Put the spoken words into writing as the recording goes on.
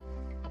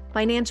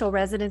Financial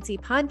Residency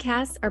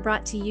podcasts are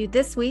brought to you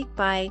this week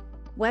by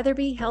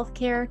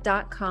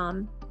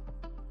weatherbyhealthcare.com.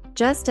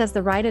 Just as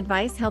the right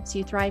advice helps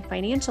you thrive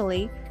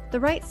financially, the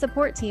right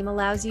support team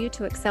allows you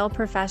to excel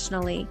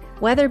professionally.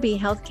 Weatherby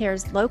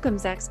Healthcare's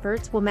locums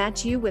experts will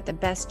match you with the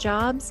best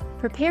jobs,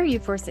 prepare you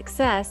for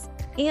success,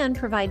 and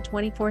provide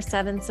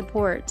 24/7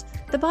 support.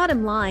 The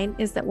bottom line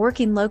is that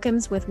working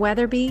locums with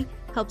Weatherby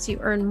helps you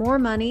earn more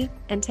money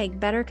and take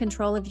better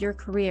control of your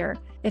career.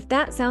 If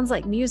that sounds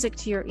like music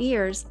to your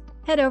ears,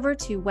 head over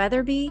to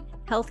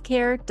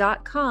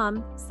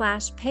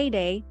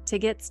weatherbyhealthcare.com/payday to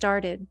get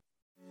started.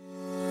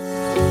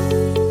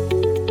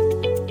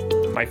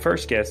 My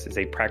first guest is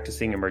a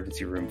practicing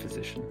emergency room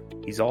physician.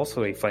 He's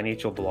also a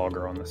financial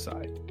blogger on the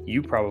side.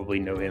 You probably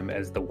know him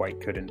as the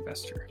White Coat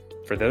Investor.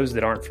 For those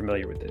that aren't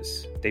familiar with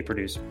this, they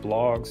produce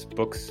blogs,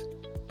 books,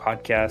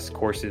 podcasts,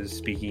 courses,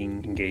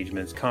 speaking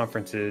engagements,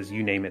 conferences,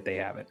 you name it, they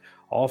have it,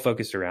 all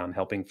focused around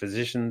helping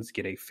physicians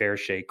get a fair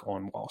shake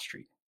on Wall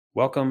Street.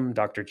 Welcome,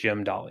 Dr.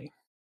 Jim Dahle.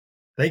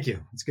 Thank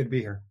you. It's good to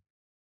be here.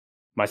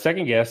 My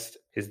second guest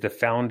is the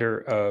founder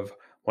of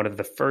one of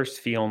the first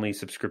fee-only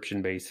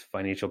subscription-based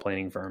financial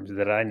planning firms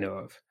that I know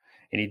of,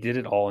 and he did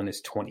it all in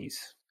his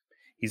 20s.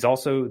 He's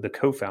also the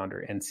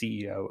co-founder and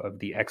CEO of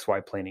the XY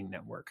Planning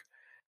Network.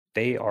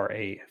 They are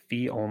a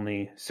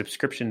fee-only,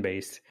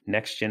 subscription-based,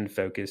 next-gen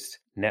focused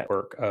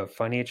network of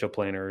financial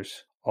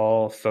planners,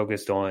 all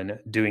focused on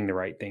doing the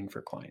right thing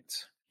for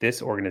clients.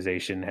 This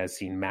organization has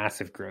seen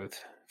massive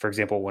growth. For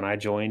example, when I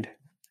joined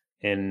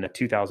in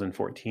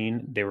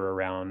 2014, they were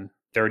around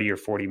 30 or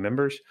 40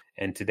 members,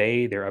 and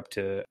today they're up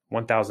to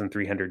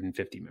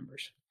 1,350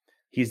 members.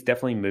 He's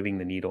definitely moving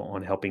the needle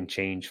on helping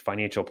change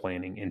financial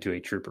planning into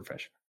a true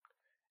profession.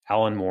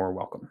 Alan Moore,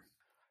 welcome.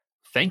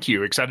 Thank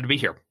you. Excited to be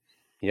here.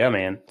 Yeah,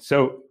 man.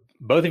 So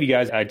both of you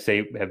guys, I'd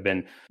say, have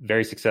been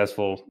very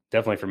successful,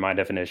 definitely from my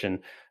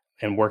definition,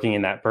 and working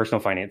in that personal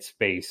finance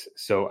space.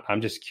 So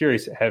I'm just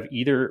curious, have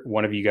either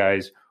one of you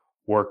guys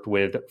worked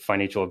with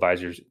financial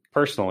advisors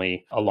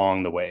personally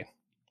along the way?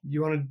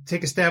 You want to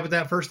take a stab at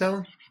that first,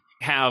 Alan?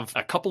 Have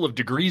a couple of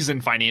degrees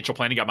in financial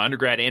planning. Got my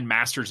undergrad and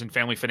master's in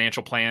family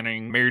financial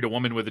planning, married a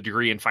woman with a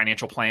degree in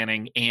financial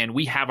planning, and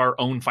we have our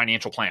own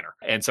financial planner.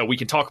 And so we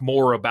can talk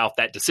more about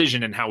that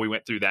decision and how we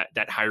went through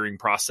that hiring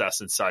process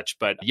and such.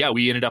 But yeah,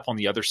 we ended up on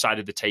the other side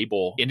of the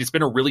table, and it's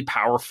been a really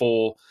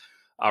powerful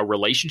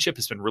relationship.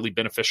 Has been really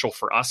beneficial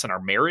for us in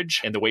our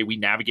marriage and the way we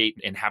navigate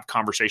and have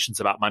conversations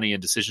about money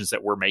and decisions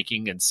that we're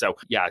making. And so,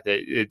 yeah,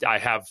 I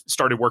have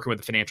started working with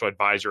a financial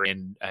advisor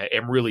and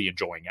am really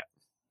enjoying it.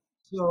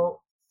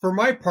 So for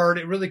my part,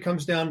 it really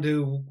comes down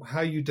to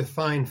how you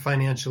define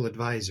financial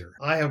advisor.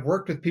 I have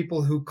worked with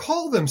people who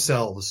call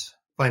themselves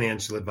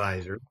financial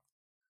advisors,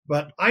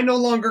 but I no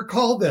longer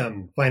call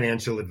them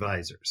financial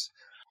advisors.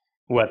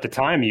 Well, at the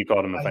time you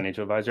called him a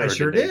financial advisor? I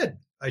sure did.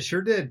 I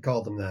sure did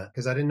call them that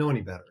because I didn't know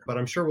any better. But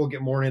I'm sure we'll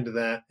get more into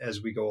that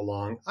as we go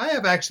along. I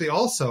have actually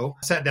also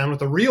sat down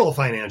with a real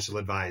financial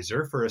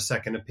advisor for a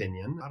second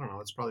opinion. I don't know,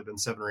 it's probably been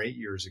 7 or 8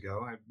 years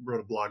ago. I wrote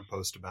a blog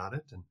post about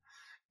it. And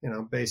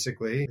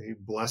basically he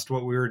blessed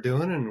what we were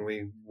doing and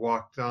we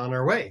walked on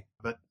our way.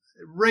 But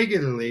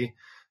regularly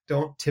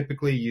don't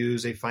typically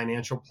use a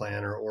financial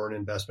planner or an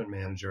investment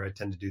manager. I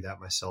tend to do that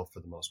myself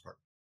for the most part.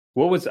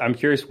 I'm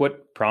curious,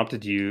 what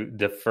prompted you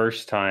the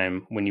first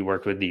time when you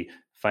worked with the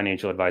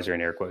financial advisor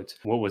in air quotes?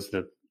 What was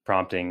the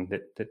prompting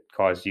that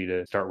caused you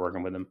to start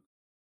working with him?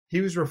 He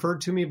was referred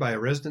to me by a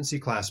residency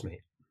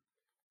classmate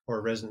or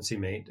a residency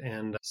mate.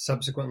 And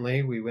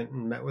subsequently we went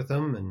and met with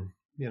him and,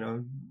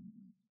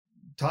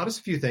 taught us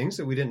a few things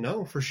that we didn't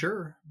know for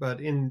sure.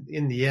 But in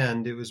the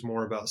end, it was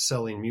more about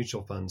selling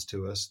mutual funds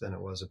to us than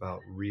it was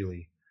about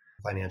really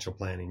financial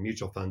planning,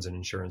 mutual funds and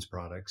insurance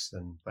products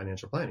than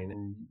financial planning.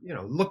 And,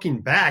 looking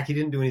back, he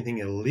didn't do anything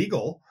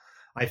illegal.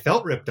 I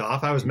felt ripped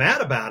off. I was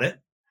mad about it,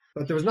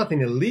 but there was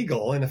nothing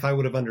illegal. And if I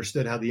would have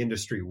understood how the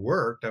industry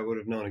worked, I would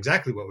have known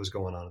exactly what was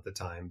going on at the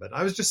time. But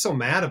I was just so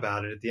mad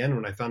about it at the end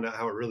when I found out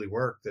how it really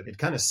worked that it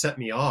kind of set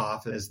me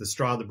off as the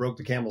straw that broke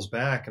the camel's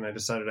back. And I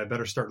decided I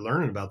better start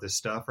learning about this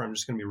stuff or I'm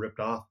just going to be ripped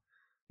off,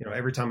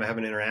 every time I have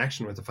an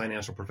interaction with a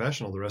financial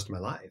professional the rest of my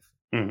life.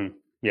 Mm-hmm.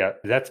 Yeah,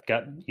 that's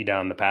got you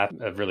down the path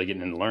of really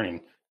getting into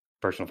learning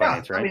personal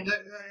finance, right? I mean,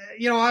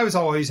 I was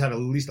always had at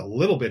least a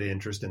little bit of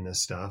interest in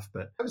this stuff,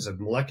 but I was a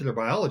molecular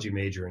biology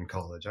major in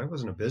college. I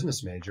wasn't a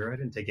business major. I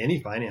didn't take any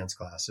finance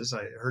classes.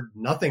 I heard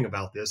nothing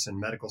about this in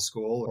medical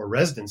school or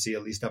residency,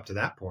 at least up to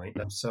that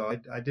point. So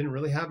I didn't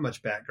really have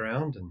much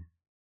background, and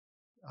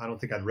I don't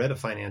think I'd read a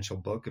financial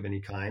book of any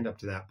kind up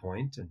to that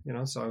point.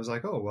 And, so I was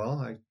like, oh, well,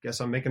 I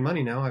guess I'm making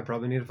money now. I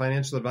probably need a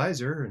financial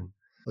advisor, and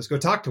let's go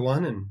talk to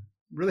one. And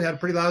really had a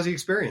pretty lousy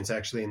experience,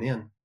 actually, in the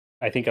end.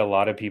 I think a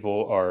lot of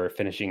people are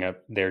finishing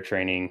up their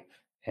training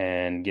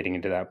and getting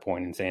into that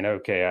point and saying,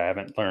 okay, I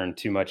haven't learned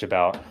too much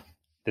about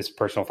this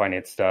personal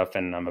finance stuff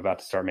and I'm about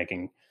to start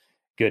making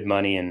good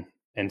money.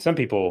 And some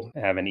people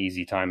have an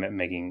easy time at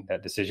making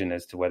that decision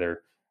as to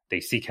whether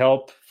they seek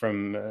help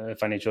from a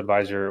financial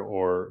advisor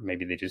or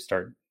maybe they just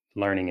start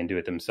learning and do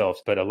it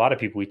themselves. But a lot of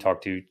people we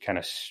talk to kind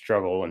of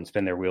struggle and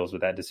spin their wheels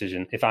with that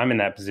decision. If I'm in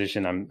that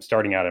position, I'm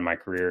starting out in my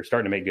career,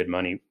 starting to make good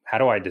money. How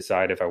do I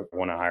decide if I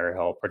want to hire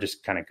help or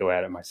just kind of go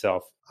at it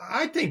myself?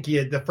 I think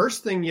the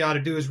first thing you ought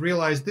to do is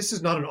realize this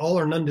is not an all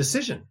or none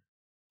decision.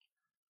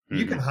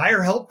 You can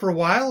hire help for a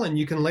while and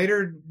you can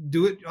later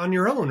do it on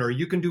your own, or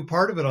you can do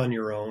part of it on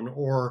your own,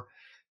 or,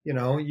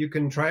 you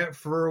can try it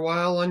for a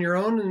while on your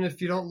own. And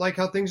if you don't like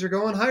how things are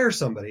going, hire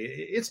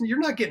somebody. You're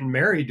not getting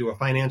married to a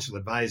financial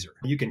advisor.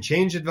 You can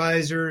change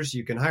advisors.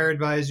 You can hire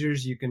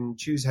advisors. You can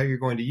choose how you're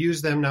going to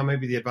use them. Now,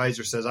 maybe the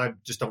advisor says, I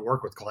just don't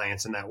work with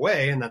clients in that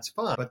way, and that's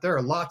fine. But there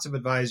are lots of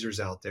advisors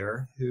out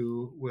there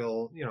who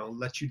will,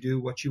 let you do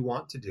what you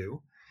want to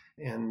do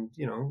and,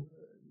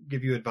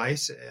 give you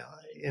advice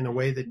in a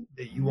way that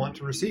you want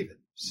to receive it.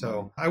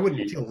 So I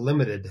wouldn't feel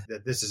limited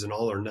that this is an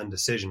all or none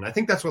decision. I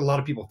think that's what a lot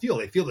of people feel.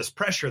 They feel this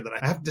pressure that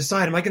I have to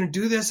decide, am I going to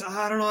do this?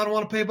 I don't know. I don't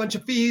want to pay a bunch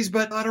of fees,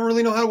 but I don't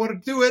really know how to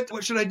do it.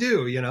 What should I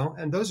do?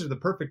 And those are the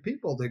perfect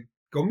people to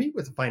go meet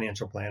with a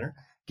financial planner,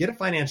 get a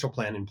financial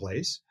plan in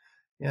place.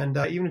 And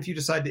even if you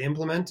decide to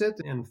implement it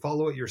and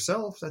follow it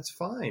yourself, that's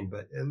fine.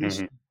 But at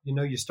least,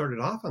 you started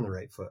off on the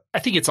right foot. I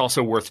think it's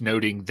also worth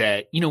noting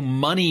that,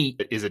 money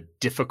is a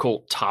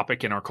difficult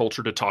topic in our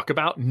culture to talk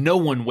about. No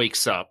one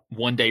wakes up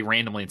one day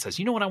randomly and says,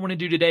 you know what I want to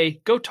do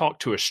today? Go talk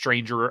to a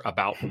stranger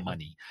about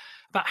money,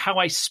 about how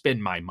I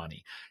spend my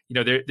money.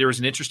 There was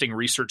an interesting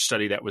research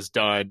study that was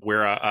done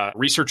where a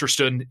researcher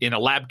stood in a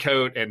lab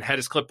coat and had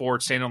his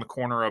clipboard standing on the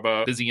corner of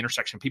a busy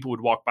intersection. People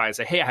would walk by and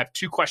say, hey, I have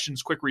 2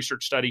 questions, quick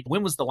research study.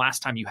 When was the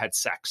last time you had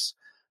sex?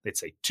 They'd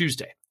say,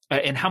 Tuesday.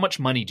 And how much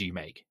money do you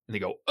make? And they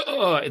go,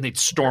 and they'd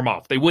storm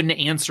off. They wouldn't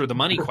answer the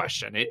money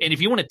question. And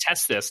if you want to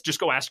test this, just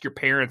go ask your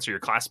parents or your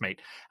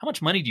classmate, how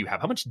much money do you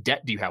have? How much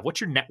debt do you have?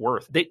 What's your net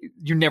worth?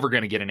 You're never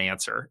going to get an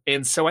answer.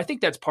 And so I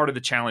think that's part of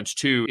the challenge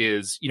too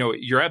is,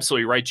 you're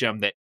absolutely right, Jim,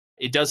 that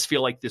it does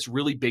feel like this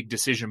really big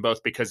decision,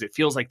 both because it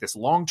feels like this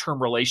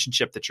long-term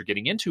relationship that you're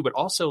getting into, but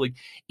also like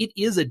it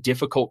is a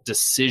difficult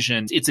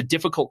decision. It's a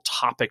difficult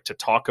topic to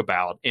talk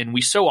about. And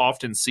we so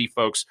often see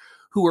folks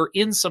who are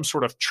in some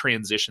sort of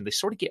transition. They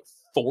sort of get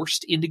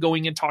forced into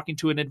going and talking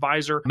to an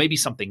advisor, maybe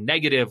something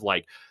negative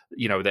like,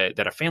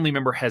 that a family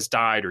member has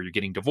died or you're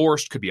getting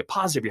divorced, could be a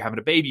positive. You're having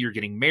a baby, you're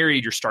getting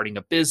married, you're starting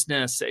a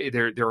business.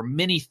 There are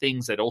many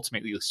things that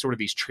ultimately sort of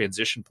these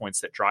transition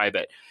points that drive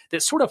it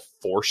that sort of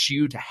force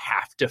you to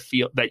have to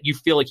feel that you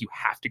feel like you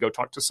have to go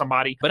talk to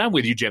somebody. But I'm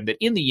with you, Jim, that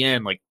in the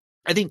end, like,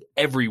 I think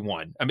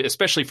everyone,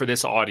 especially for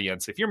this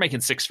audience, if you're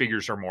making 6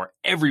 figures or more,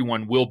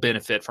 everyone will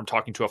benefit from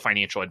talking to a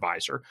financial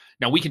advisor.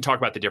 Now, we can talk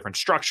about the different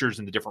structures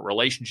and the different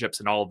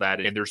relationships and all of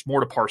that, and there's more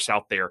to parse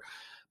out there.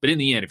 But in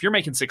the end, if you're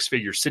making 6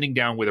 figures, sitting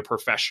down with a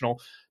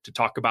professional to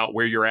talk about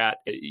where you're at,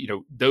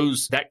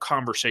 that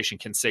conversation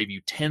can save you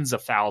tens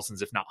of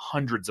thousands, if not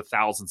hundreds of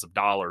thousands of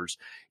dollars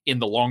in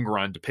the long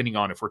run, depending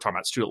on if we're talking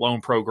about student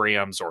loan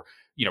programs or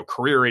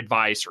career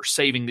advice or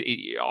saving,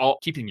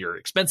 keeping your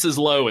expenses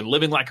low and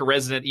living like a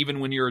resident, even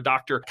when you're a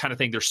doctor kind of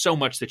thing. There's so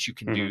much that you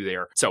can do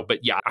there. So, but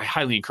yeah, I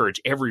highly encourage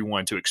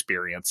everyone to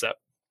experience it.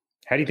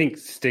 How do you think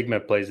stigma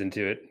plays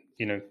into it?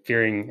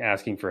 Fearing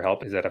asking for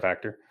help, is that a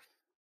factor?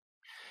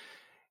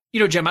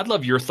 Jim, I'd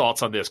love your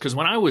thoughts on this because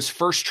when I was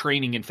first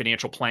training in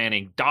financial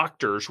planning,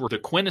 doctors were the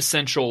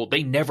quintessential,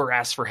 they never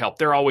ask for help.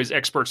 They're always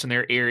experts in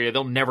their area.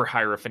 They'll never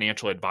hire a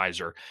financial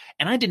advisor.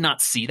 And I did not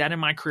see that in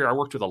my career. I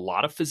worked with a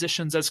lot of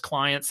physicians as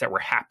clients that were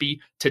happy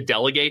to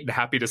delegate and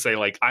happy to say,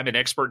 like, I'm an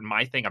expert in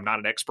my thing. I'm not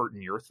an expert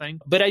in your thing.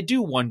 But I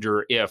do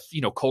wonder if,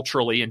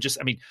 culturally and just,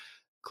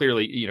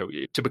 clearly,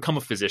 to become a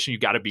physician, you've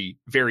got to be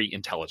very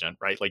intelligent,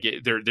 right? Like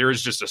there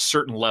is just a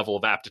certain level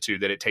of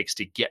aptitude that it takes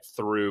to get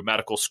through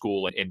medical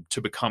school and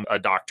to become a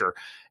doctor.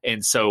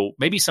 And so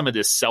maybe some of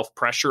this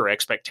self-pressure or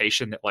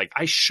expectation that like,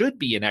 I should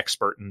be an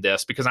expert in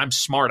this because I'm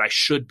smart, I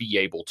should be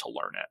able to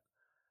learn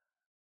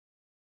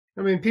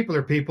it. People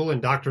are people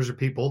and doctors are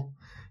people,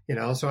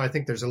 so I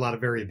think there's a lot of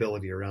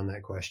variability around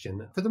that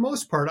question. For the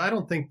most part, I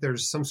don't think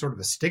there's some sort of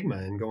a stigma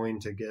in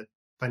going to get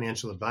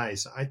financial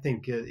advice. I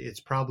think it's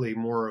probably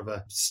more of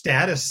a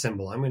status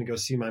symbol. I'm going to go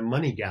see my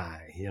money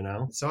guy,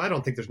 So I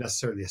don't think there's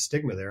necessarily a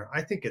stigma there.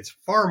 I think it's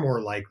far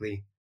more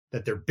likely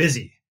that they're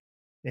busy.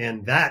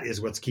 And that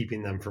is what's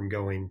keeping them from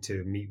going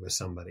to meet with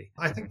somebody.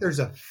 I think there's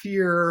a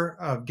fear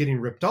of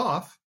getting ripped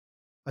off.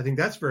 I think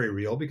that's very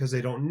real because they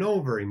don't know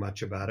very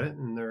much about it,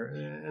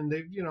 and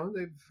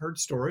they've heard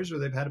stories or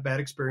they've had a bad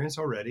experience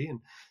already, and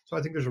so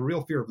I think there's a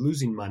real fear of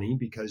losing money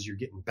because you're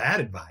getting bad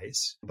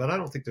advice. But I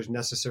don't think there's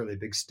necessarily a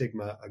big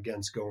stigma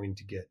against going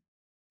to get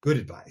good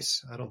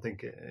advice. I don't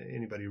think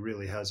anybody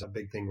really has a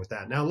big thing with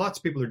that. Now, lots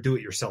of people are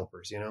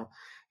do-it-yourselfers.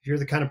 If you're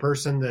the kind of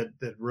person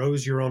that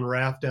rows your own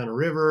raft down a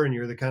river, and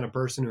you're the kind of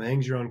person who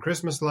hangs your own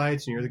Christmas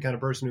lights, and you're the kind of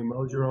person who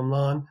mows your own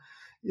lawn.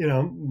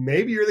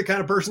 Maybe you're the kind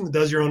of person that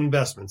does your own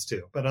investments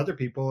too, but other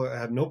people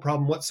have no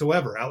problem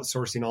whatsoever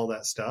outsourcing all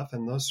that stuff.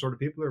 And those sort of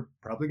people are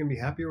probably going to be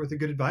happier with a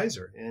good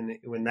advisor. And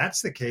when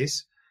that's the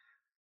case,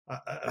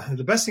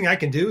 the best thing I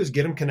can do is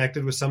get them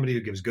connected with somebody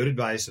who gives good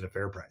advice at a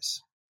fair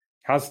price.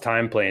 How's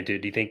time play into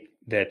it? Do you think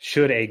that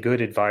should a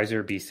good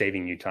advisor be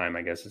saving you time,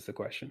 I guess is the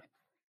question.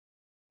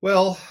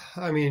 Well,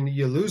 I mean,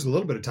 you lose a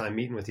little bit of time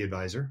meeting with the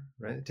advisor,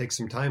 right? It takes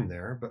some time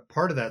there, but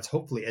part of that's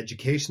hopefully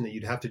education that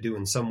you'd have to do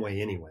in some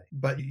way anyway.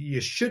 But you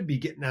should be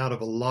getting out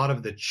of a lot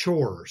of the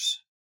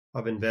chores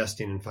of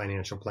investing in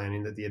financial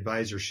planning that the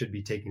advisor should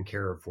be taking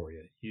care of for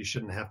you. You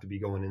shouldn't have to be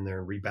going in there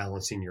and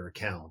rebalancing your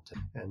account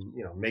and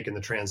making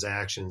the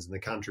transactions and the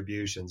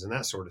contributions and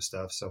that sort of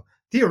stuff. So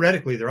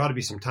theoretically, there ought to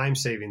be some time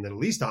saving that at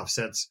least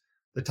offsets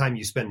the time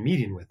you spend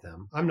meeting with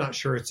them. I'm not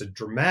sure it's a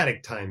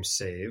dramatic time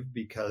save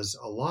because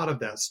a lot of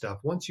that stuff,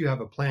 once you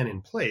have a plan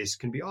in place,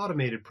 can be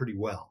automated pretty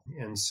well.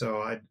 And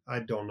so I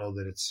don't know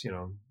that it's,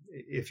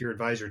 if your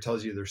advisor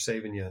tells you they're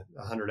saving you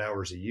 100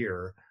 hours a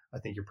year, I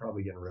think you're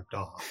probably getting ripped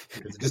off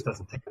because it just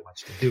doesn't take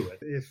much to do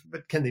it.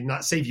 But can they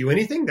not save you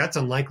anything? That's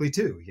unlikely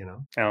too,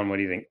 Alan, what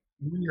do you think?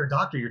 When you're a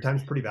doctor, your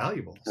time's pretty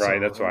valuable. Right,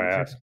 that's why I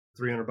asked.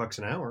 $300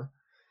 an hour,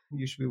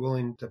 you should be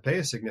willing to pay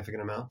a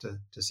significant amount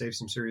to save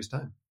some serious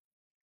time.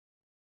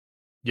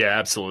 Yeah,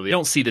 absolutely. I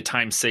don't see the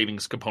time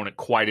savings component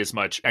quite as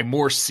much. I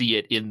more see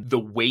it in the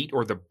weight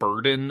or the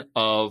burden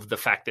of the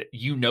fact that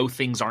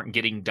things aren't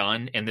getting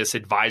done and this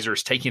advisor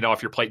is taking it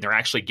off your plate and they're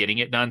actually getting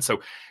it done. So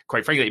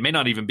quite frankly, it may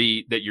not even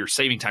be that you're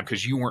saving time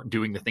because you weren't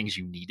doing the things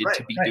you needed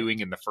to be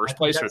doing in the first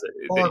place, or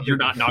that you're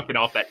not knocking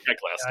off that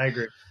checklist. I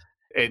agree.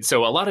 And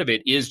so a lot of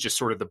it is just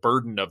sort of the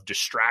burden of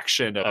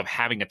distraction of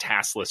having a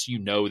task list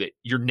that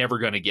you're never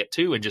going to get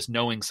to, and just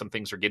knowing some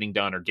things are getting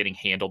done or getting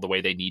handled the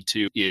way they need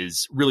to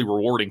is really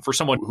rewarding for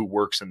someone who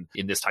works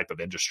in this type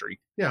of industry.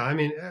 Yeah, I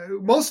mean,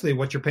 mostly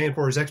what you're paying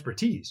for is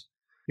expertise.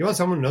 You want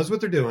someone who knows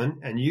what they're doing,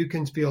 and you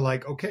can feel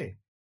like, okay,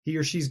 he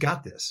or she's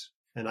got this,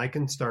 and I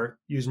can start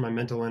using my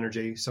mental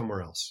energy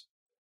somewhere else.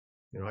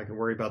 I can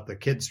worry about the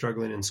kids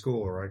struggling in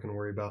school, or I can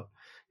worry about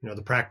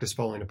the practice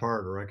falling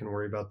apart, or I can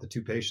worry about the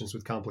 2 patients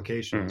with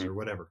complications or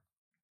whatever.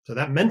 So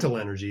that mental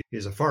energy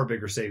is a far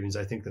bigger savings,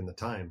 I think, than the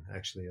time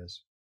actually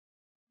is.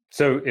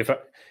 So if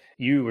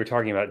you were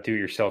talking about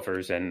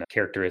do-it-yourselfers and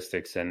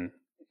characteristics, and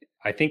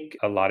I think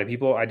a lot of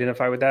people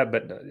identify with that,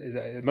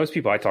 but most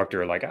people I talk to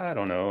are like, I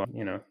don't know,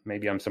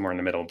 maybe I'm somewhere in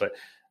the middle, but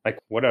like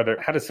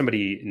how does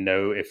somebody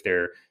know if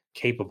they're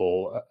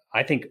capable?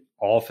 I think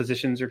all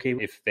physicians are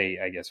capable if they,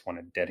 I guess, want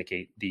to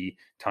dedicate the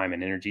time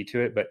and energy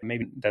to it, but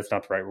maybe that's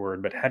not the right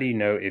word. But how do you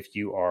know if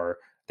you are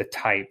the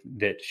type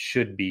that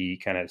should be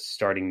kind of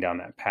starting down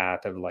that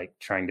path of like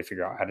trying to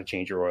figure out how to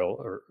change your oil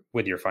or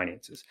with your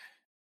finances?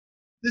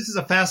 This is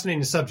a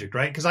fascinating subject,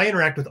 right? Because I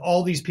interact with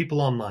all these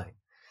people online,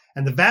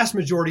 and the vast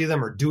majority of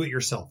them are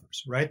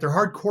do-it-yourselfers, right? They're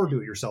hardcore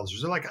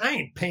do-it-yourselfers. They're like, I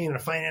ain't paying a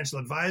financial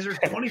advisor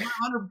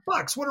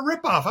 $2,500. What a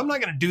ripoff. I'm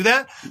not going to do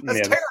that.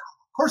 That's terrible.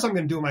 Of course I'm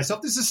going to do it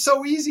myself. This is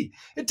so easy.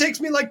 It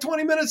takes me like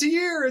 20 minutes a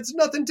year. It's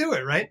nothing to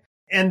it, right?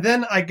 And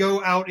then I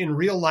go out in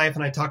real life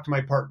and I talk to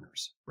my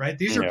partners, right?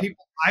 These are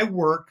people I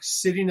work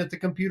sitting at the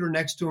computer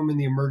next to them in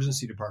the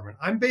emergency department.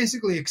 I'm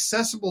basically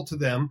accessible to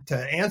them to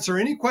answer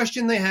any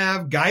question they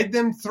have, guide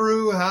them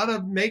through how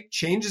to make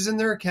changes in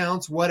their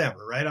accounts,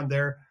 whatever, right? I'm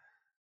there.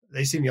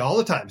 They see me all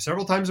the time,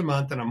 several times a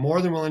month, and I'm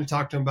more than willing to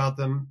talk to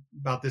them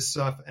about this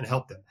stuff and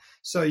help them.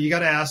 So you got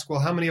to ask, well,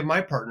 how many of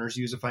my partners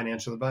use a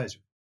financial advisor?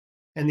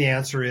 And the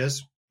answer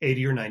is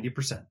 80 or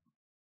 90%.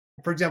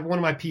 For example, one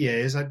of my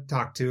PAs I'd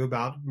talked to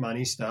about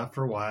money stuff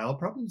for a while,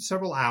 probably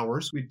several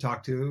hours. We'd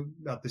talk to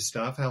about this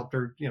stuff, helped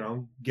her,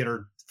 get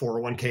her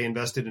 401k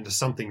invested into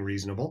something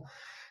reasonable.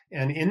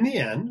 And in the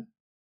end,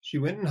 she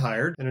went and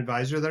hired an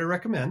advisor that I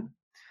recommend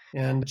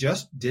and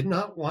just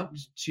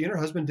she and her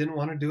husband didn't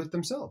want to do it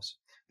themselves.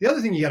 The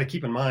other thing you got to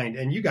keep in mind,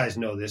 and you guys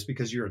know this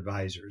because you're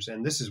advisors,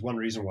 and this is one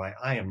reason why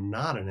I am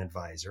not an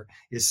advisor,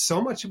 is so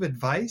much of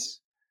advice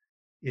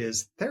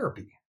is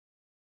therapy,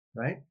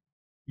 right?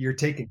 You're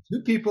taking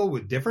 2 people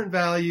with different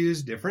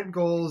values, different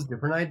goals,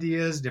 different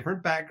ideas,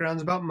 different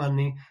backgrounds about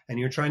money, and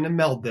you're trying to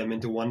meld them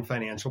into one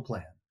financial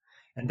plan.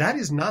 And that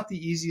is not the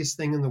easiest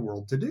thing in the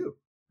world to do,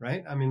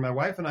 right? I mean, my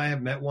wife and I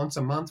have met once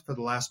a month for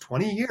the last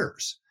 20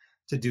 years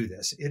to do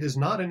this. It is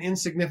not an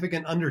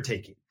insignificant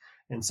undertaking.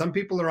 And some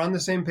people are on the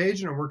same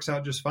page and it works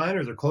out just fine,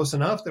 or they're close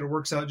enough that it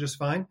works out just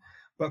fine.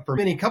 But for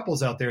many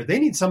couples out there, they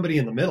need somebody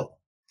in the middle.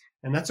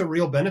 And that's a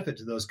real benefit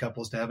to those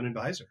couples to have an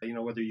advisor.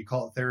 Whether you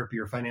call it therapy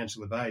or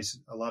financial advice,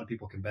 a lot of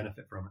people can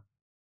benefit from it.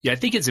 Yeah, I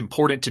think it's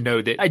important to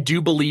know that I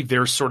do believe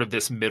there's sort of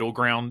this middle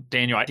ground,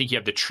 Daniel. I think you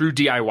have the true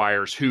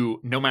DIYers who,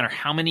 no matter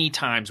how many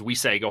times we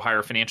say, go hire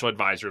a financial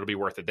advisor, it'll be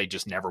worth it. They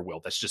just never will.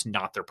 That's just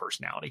not their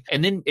personality.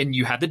 And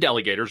you have the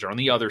delegators, or on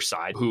the other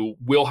side, who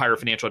will hire a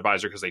financial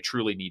advisor because they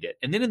truly need it.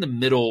 And then in the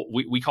middle,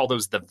 we call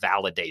those the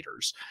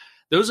validators.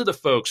 Those are the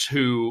folks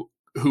who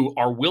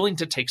are willing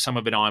to take some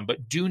of it on,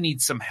 but do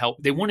need some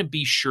help. They want to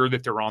be sure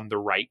that they're on the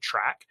right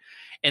track.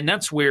 And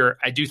that's where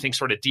I do think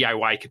sort of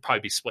DIY could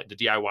probably be split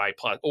into DIY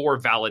plus or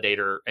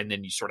validator. And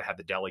then you sort of have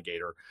the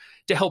delegator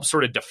to help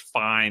sort of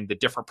define the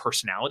different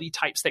personality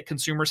types that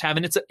consumers have.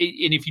 And and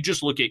if you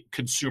just look at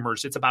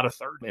consumers, it's about a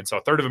third. And so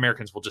a third of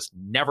Americans will just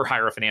never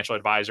hire a financial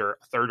advisor.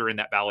 A third are in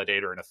that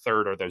validator and a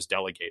third are those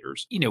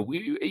delegators.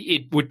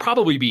 It would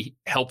probably be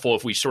helpful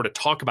if we sort of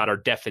talk about our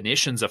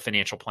definitions of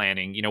financial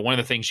planning. One of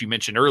the things you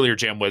mentioned earlier,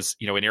 Jim, was,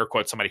 in air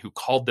quotes, somebody who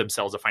called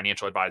themselves a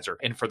financial advisor.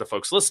 And for the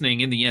folks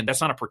listening, in the end,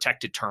 that's not a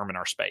protected term in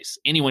our space.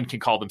 Anyone can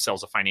call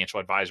themselves a financial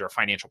advisor, a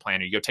financial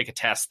planner. You go take a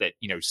test that,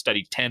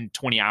 study 10,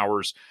 20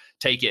 hours,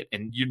 take it,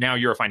 and now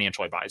you're a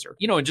financial advisor.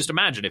 And just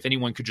imagine if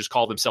anyone could just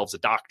call themselves a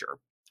doctor,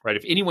 right?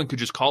 If anyone could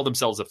just call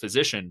themselves a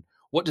physician,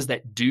 what does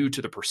that do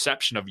to the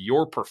perception of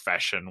your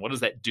profession? What does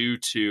that do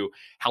to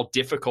how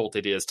difficult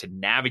it is to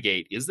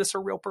navigate? Is this a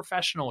real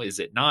professional? Is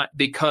it not?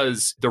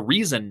 Because the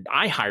reason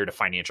I hired a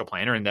financial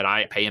planner and that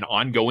I pay an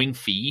ongoing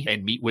fee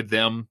and meet with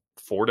them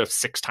 4 to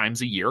 6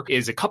 times a year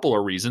is a couple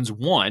of reasons.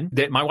 One,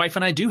 that my wife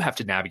and I do have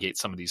to navigate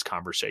some of these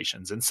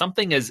conversations, and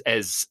something as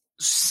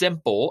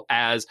simple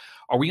as,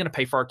 are we going to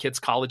pay for our kids'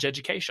 college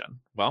education?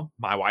 Well,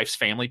 my wife's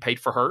family paid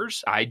for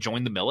hers. I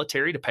joined the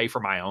military to pay for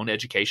my own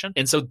education.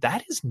 And so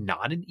that is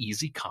not an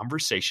easy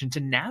conversation to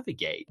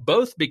navigate,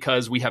 both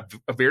because we have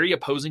very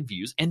opposing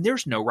views and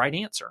there's no right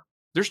answer.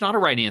 There's not a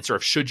right answer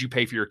of should you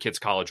pay for your kids'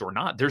 college or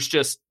not. It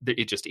just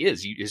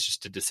is. It's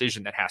just a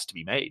decision that has to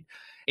be made.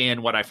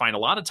 And what I find a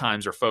lot of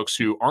times are folks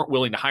who aren't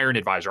willing to hire an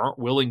advisor, aren't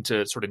willing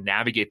to sort of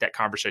navigate that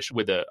conversation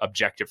with an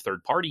objective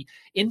third party,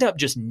 end up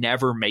just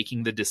never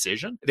making the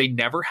decision. They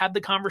never had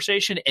the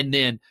conversation. And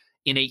then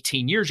in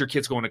 18 years, your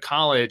kid's going to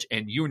college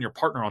and you and your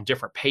partner are on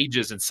different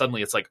pages. And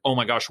suddenly it's like, oh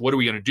my gosh, what are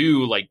we going to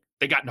do? Like,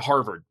 they got into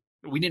Harvard.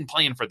 We didn't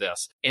plan for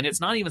this. And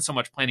it's not even so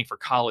much planning for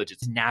college,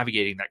 it's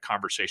navigating that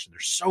conversation.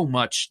 There's so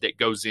much that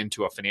goes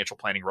into a financial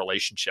planning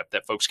relationship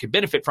that folks can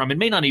benefit from and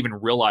may not even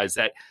realize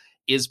that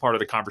is part of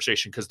the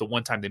conversation, because the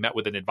one time they met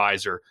with an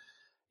advisor,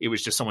 it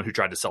was just someone who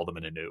tried to sell them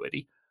an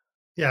annuity.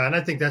 Yeah. And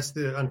I think that's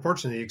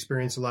unfortunately, the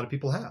experience a lot of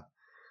people have,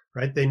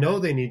 right? They know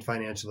they need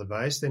financial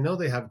advice. They know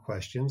they have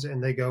questions,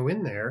 and they go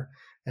in there,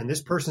 and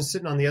this person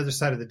sitting on the other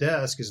side of the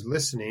desk is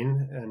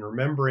listening and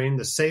remembering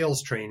the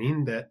sales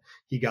training that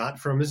he got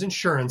from his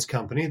insurance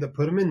company that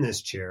put him in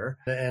this chair.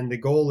 And the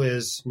goal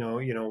is,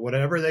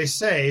 whatever they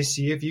say,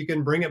 see if you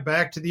can bring it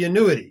back to the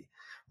annuity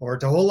or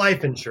to whole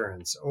life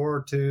insurance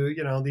or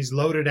to, these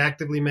loaded,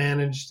 actively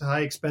managed,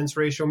 high expense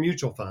ratio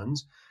mutual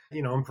funds,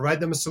 and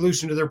provide them a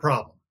solution to their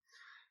problem.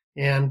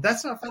 And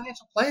that's not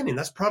financial planning.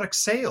 That's product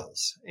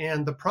sales.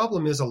 And the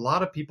problem is a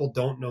lot of people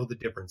don't know the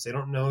difference. They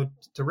don't know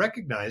to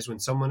recognize when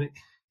someone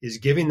is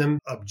giving them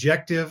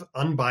objective,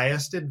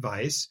 unbiased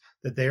advice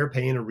that they are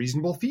paying a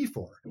reasonable fee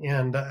for.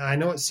 And I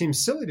know it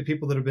seems silly to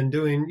people that have been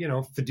doing,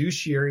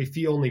 fiduciary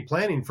fee-only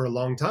planning for a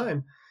long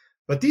time,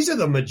 but these are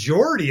the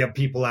majority of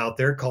people out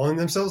there calling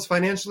themselves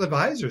financial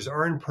advisors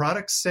are in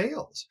product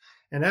sales.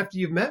 And after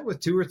you've met with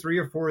 2 or 3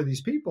 or 4 of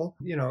these people,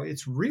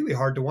 it's really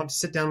hard to want to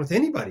sit down with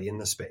anybody in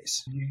the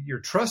space.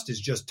 Your trust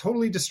is just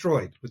totally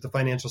destroyed with the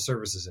financial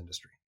services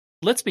industry.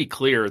 Let's be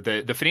clear,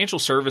 the financial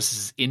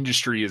services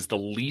industry is the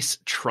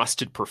least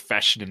trusted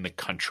profession in the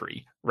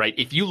country, right?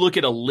 If you look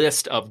at a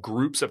list of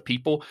groups of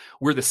people,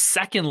 we're the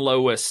second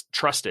lowest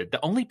trusted. The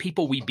only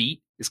people we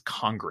beat is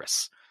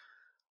Congress.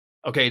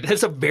 Okay,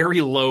 that's a very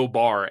low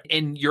bar.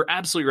 And you're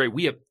absolutely right.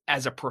 We have,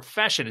 as a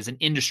profession, as an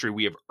industry,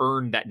 we have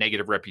earned that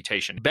negative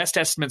reputation. Best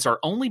estimates are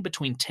only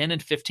between 10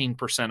 and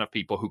 15% of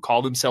people who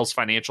call themselves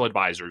financial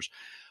advisors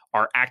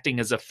are acting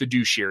as a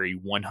fiduciary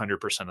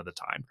 100% of the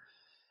time.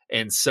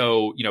 And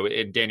so,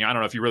 and Daniel, I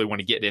don't know if you really want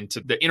to get into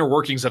the inner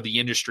workings of the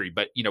industry,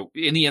 but,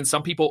 in the end,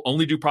 some people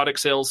only do product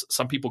sales.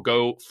 Some people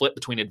go flip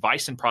between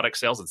advice and product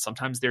sales. And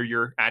sometimes they're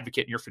your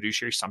advocate and your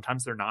fiduciary.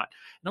 Sometimes they're not.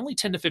 And only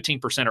 10 to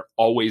 15% are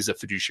always a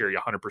fiduciary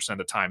 100% of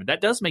the time. And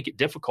that does make it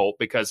difficult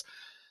because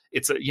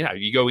it's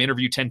you go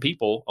interview 10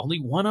 people, only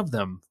one of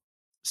them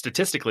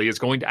statistically is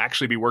going to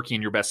actually be working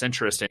in your best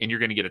interest. And you're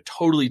going to get a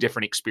totally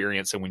different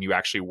experience than when you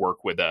actually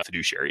work with a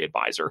fiduciary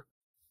advisor.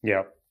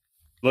 Yeah.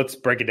 Let's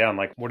break it down.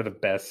 Like, what are the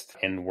best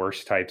and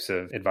worst types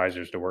of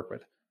advisors to work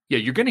with? Yeah,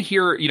 you're going to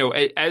hear,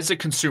 as a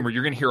consumer,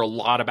 you're going to hear a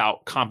lot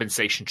about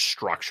compensation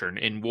structure.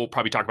 And we'll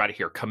probably talk about it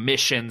here.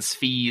 Commissions,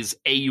 fees,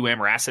 AUM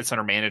or assets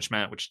under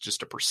management, which is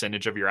just a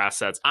percentage of your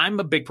assets. I'm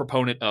a big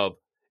proponent of,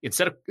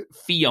 instead of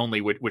fee only,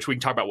 which we can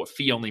talk about what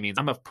fee only means,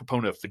 I'm a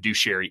proponent of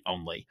fiduciary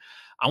only.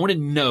 I want to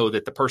know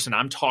that the person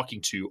I'm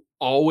talking to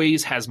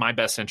always has my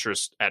best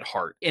interest at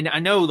heart. And I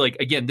know,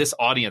 again, this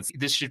audience,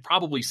 this should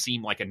probably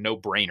seem like a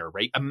no-brainer,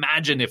 right?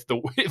 Imagine if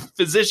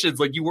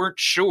physicians, you weren't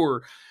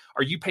sure,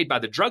 are you paid by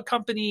the drug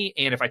company?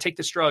 And if I take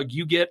this drug,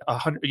 you get a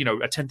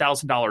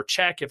 $10,000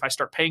 check if I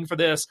start paying for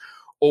this?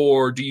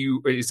 Or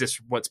is this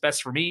what's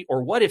best for me?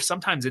 Or what if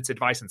sometimes it's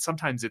advice and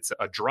sometimes it's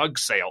a drug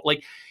sale?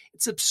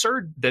 It's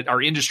absurd that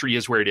our industry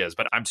is where it is,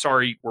 but I'm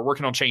sorry, we're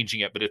working on changing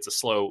it, but it's a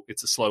slow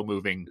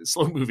moving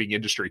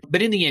industry.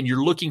 But in the end,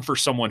 you're looking for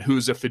someone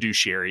who's a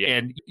fiduciary,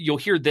 and you'll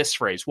hear this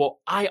phrase,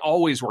 well, I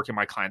always work in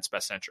my client's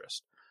best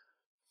interest.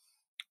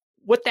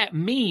 what that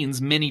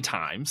means many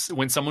times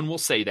when someone will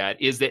say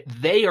that is that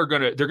they're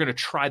going to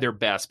try their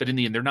best, but in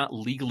the end, they're not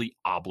legally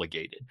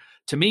obligated.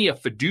 To me, a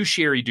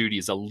fiduciary duty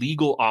is a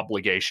legal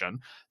obligation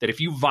that if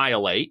you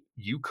violate,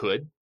 you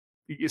could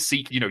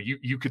seek,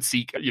 you could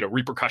seek,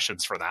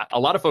 repercussions for that. A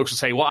lot of folks will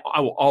say, well,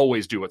 I will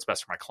always do what's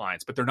best for my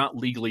clients, but they're not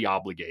legally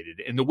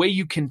obligated. And the way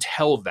you can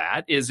tell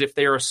that is if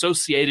they're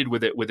associated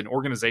with it with an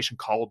organization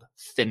called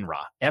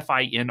FINRA,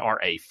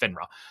 FINRA,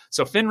 FINRA.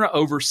 So FINRA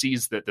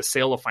oversees the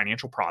sale of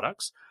financial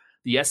products.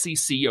 The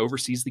SEC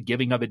oversees the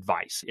giving of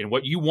advice. And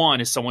what you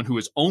want is someone who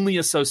is only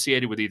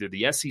associated with either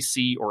the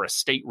SEC or a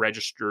state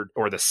registered,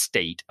 or the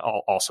state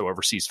also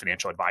oversees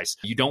financial advice.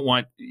 You don't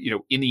want,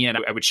 in the end,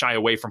 I would shy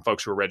away from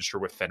folks who are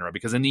registered with FINRA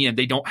because in the end,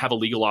 they don't have a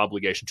legal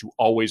obligation to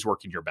always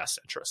work in your best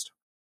interest.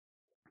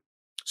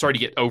 Sorry to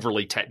get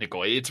overly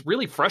technical. It's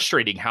really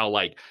frustrating how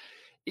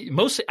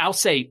I'll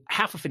say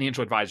half of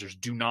financial advisors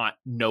do not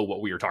know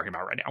what we are talking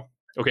about right now.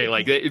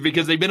 Okay,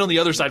 because they've been on the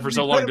other side for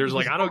so long, there's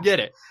I don't get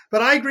it.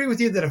 But I agree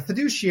with you that a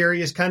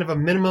fiduciary is kind of a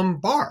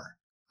minimum bar.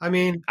 I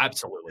mean,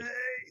 absolutely.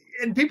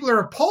 And people are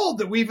appalled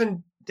that we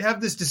even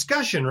have this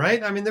discussion,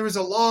 right? I mean, there was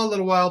a law a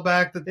little while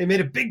back that they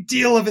made a big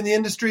deal of in the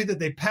industry that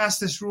they passed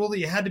this rule that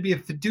you had to be a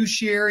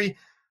fiduciary,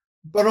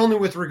 but only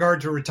with regard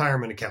to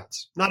retirement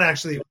accounts, not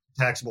actually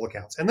taxable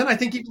accounts. And then I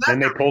think then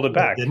they pulled it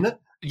back, didn't it?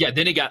 Yeah,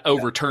 then it got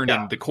overturned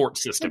in the court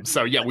system.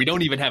 So yeah, we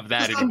don't even have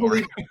that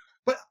anymore.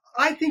 But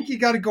I think you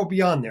got to go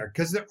beyond there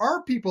because there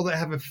are people that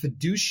have a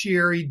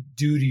fiduciary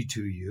duty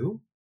to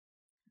you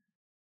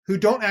who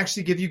don't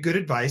actually give you good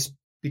advice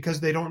because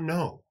they don't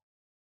know.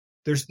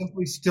 They're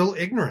simply still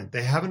ignorant.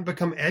 They haven't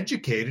become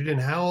educated in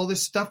how all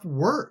this stuff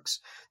works.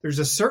 There's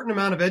a certain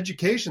amount of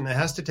education that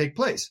has to take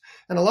place.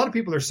 And a lot of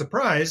people are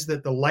surprised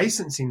that the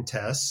licensing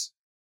tests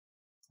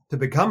to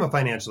become a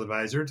financial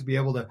advisor, to be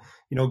able to,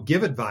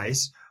 give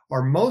advice,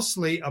 are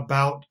mostly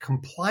about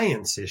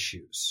compliance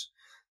issues.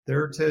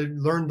 They're to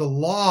learn the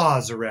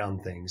laws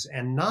around things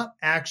and not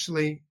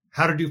actually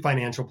how to do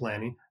financial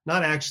planning,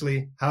 not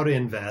actually how to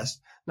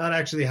invest, not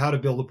actually how to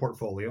build a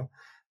portfolio.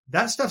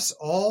 That stuff's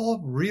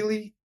all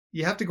really,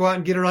 you have to go out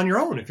and get it on your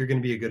own if you're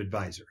going to be a good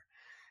advisor.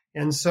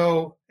 And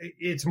so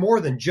it's more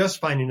than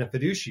just finding a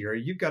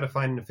fiduciary. You've got to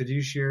find a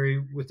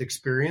fiduciary with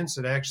experience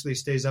that actually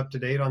stays up to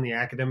date on the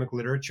academic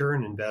literature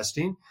and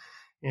investing.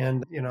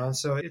 And,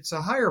 so it's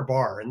a higher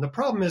bar. And the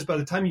problem is by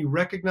the time you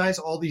recognize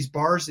all these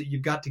bars that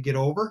you've got to get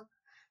over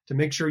to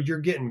make sure you're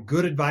getting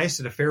good advice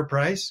at a fair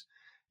price,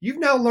 you've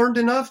now learned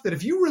enough that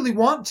if you really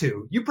want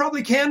to, you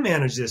probably can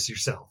manage this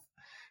yourself.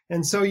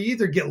 And so you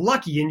either get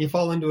lucky and you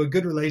fall into a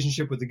good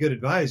relationship with a good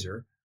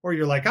advisor, or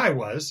you're like I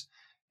was,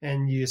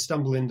 and you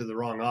stumble into the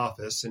wrong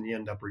office and you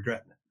end up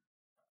regretting it.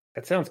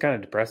 That sounds kind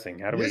of depressing.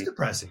 How do we? It is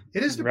depressing.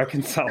 It is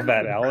reconcile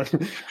that, Alan?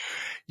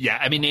 Yeah,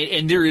 I mean,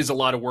 and there is a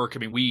lot of work. I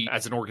mean, we,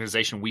 as an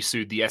organization, we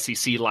sued the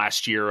SEC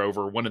last year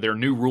over one of their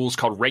new rules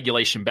called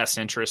Regulation Best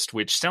Interest,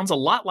 which sounds a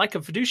lot like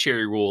a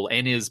fiduciary rule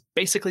and is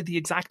basically the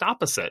exact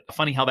opposite.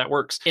 Funny how that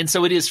works. And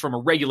so it is, from a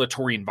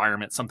regulatory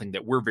environment, something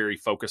that we're very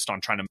focused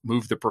on trying to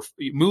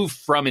move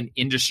from an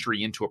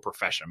industry into a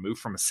profession, move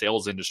from a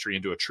sales industry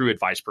into a true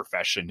advice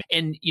profession.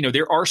 And,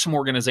 there are some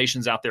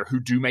organizations out there who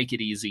do make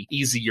it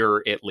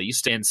easier at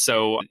least. And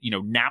so,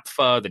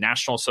 NAPFA, the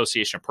National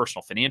Association of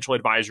Personal Financial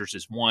Advisors,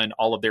 is one.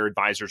 All of their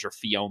advisors are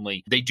fee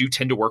only. They do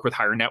tend to work with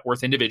higher net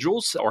worth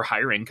individuals or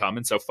higher income.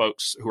 And so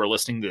folks who are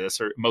listening to this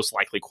are most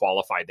likely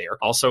qualified there.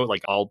 Also,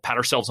 I'll pat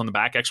ourselves on the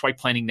back. XY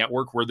Planning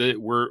Network,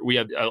 we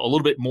have a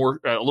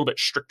little bit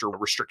stricter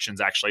restrictions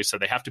actually. So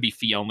they have to be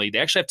fee only. They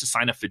actually have to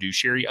sign a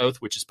fiduciary oath,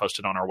 which is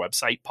posted on our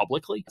website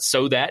publicly,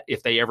 so that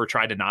if they ever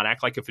try to not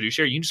act like a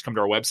fiduciary, you can just come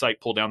to our website,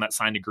 pull down that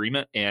signed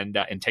agreement, and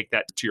take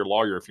that to your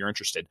lawyer if you're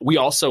interested. We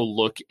also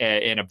look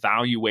at and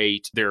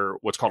evaluate their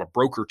what's called a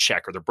broker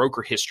check or their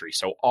broker history.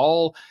 So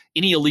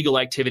any illegal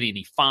activity,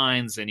 any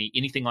fines,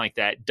 anything like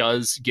that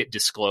does get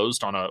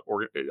disclosed on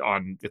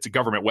it's a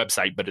government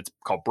website, but it's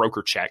called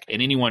broker check.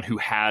 And anyone who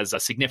has a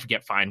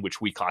significant fine,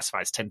 which we classify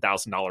as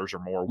 $10,000 or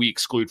more, we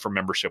exclude from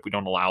membership. We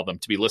don't allow them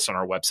to be listed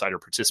on our website or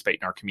participate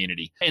in our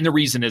community. And the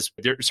reason is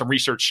some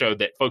research showed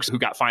that folks who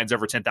got fines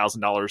over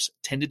 $10,000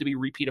 tended to be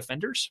repeat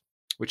offenders,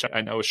 which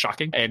I know is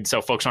shocking. And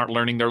so folks aren't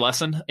learning their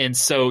lesson. And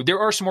so there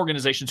are some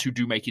organizations who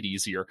do make it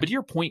easier. But to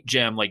your point,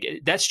 Jim,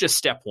 that's just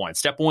step one.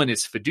 Step one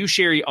is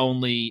fiduciary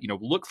only.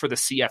 Look for the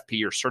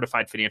CFP or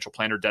Certified Financial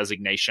Planner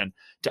designation.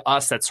 To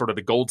us, that's sort of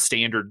the gold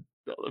standard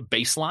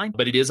baseline,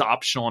 but it is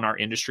optional in our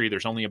industry.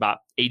 There's only about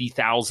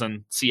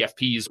 80,000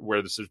 CFPs,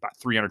 where there's about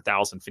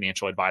 300,000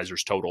 financial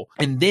advisors total.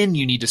 And then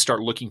you need to start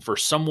looking for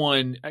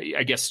someone,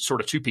 I guess,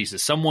 sort of two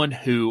pieces, someone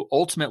who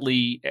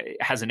ultimately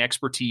has an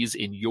expertise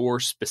in your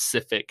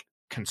specific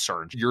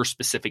concerns, your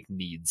specific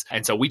needs.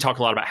 And so we talk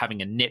a lot about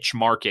having a niche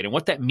market. And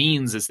what that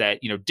means is that,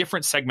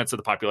 different segments of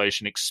the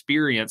population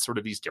experience sort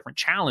of these different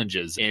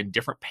challenges and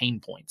different pain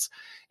points.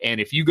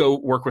 And if you go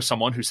work with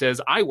someone who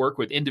says, I work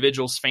with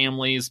individuals,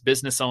 families,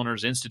 business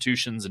owners,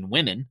 institutions, and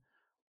women,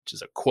 which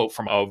is a quote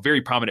from a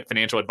very prominent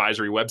financial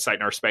advisory website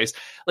in our space.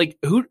 Like,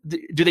 who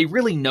do they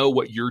really know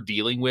what you're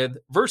dealing with?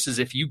 Versus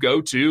if you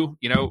go to,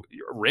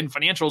 Ren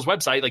Financial's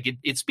website, like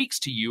it speaks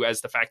to you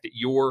as the fact that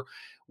you're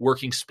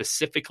working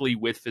specifically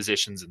with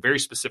physicians in very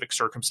specific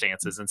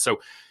circumstances. And so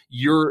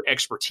your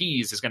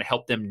expertise is going to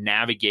help them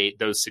navigate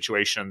those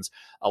situations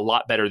a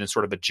lot better than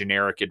sort of a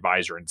generic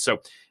advisor.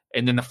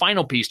 And then the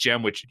final piece,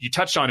 Jim, which you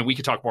touched on and we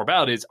could talk more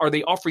about, is, are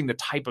they offering the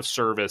type of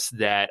service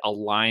that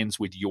aligns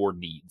with your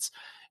needs?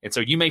 And so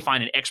you may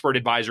find an expert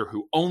advisor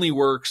who only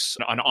works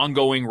on an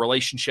ongoing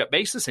relationship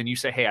basis, and you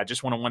say, hey, I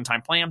just want a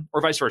one-time plan,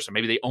 or vice versa.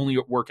 Maybe they only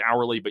work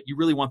hourly, but you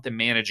really want them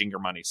managing your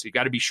money. So you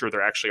got to be sure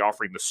they're actually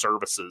offering the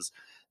services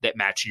that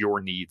match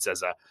your needs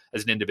as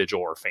an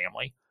individual or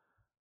family.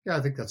 Yeah, I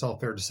think that's all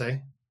fair to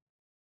say.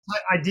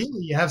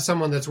 Ideally, you have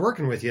someone that's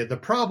working with you. The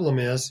problem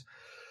is,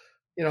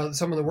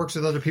 someone that works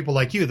with other people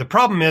like you. The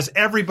problem is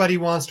everybody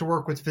wants to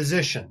work with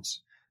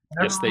physicians.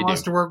 Yes, they do.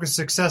 Wants to work with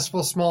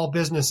successful small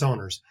business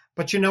owners.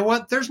 But you know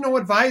what? There's no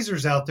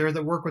advisors out there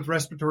that work with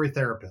respiratory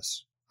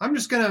therapists. I'm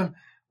just going to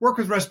work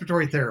with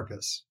respiratory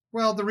therapists.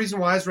 Well, the reason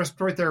why is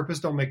respiratory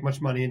therapists don't make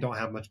much money and don't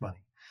have much money.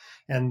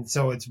 And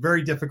so it's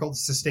very difficult to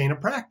sustain a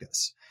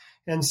practice.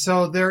 And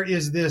so there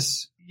is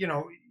this,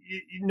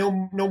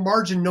 no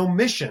margin, no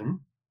mission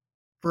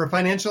for a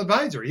financial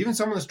advisor. Even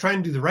someone that's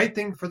trying to do the right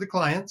thing for the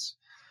clients,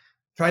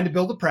 trying to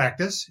build a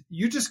practice,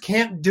 you just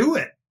can't do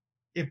it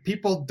if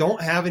people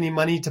don't have any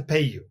money to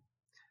pay you.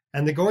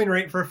 And the going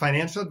rate for a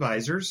financial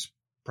advisor is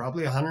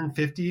probably $150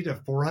 to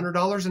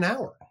 $400 an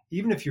hour.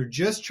 Even if you're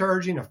just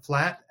charging a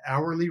flat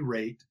hourly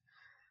rate,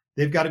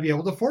 they've got to be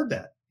able to afford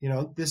that.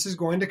 This is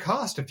going to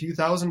cost a few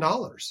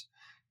 $1,000s.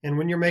 And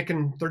when you're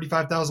making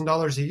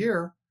 $35,000 a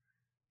year,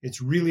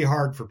 it's really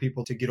hard for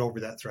people to get over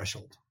that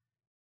threshold.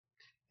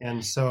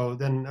 And so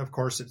then, of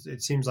course,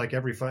 it seems like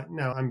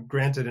now I'm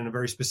granted in a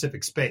very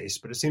specific space,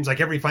 but it seems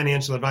like every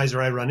financial advisor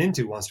I run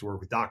into wants to work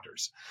with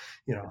doctors.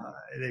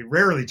 They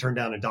rarely turn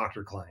down a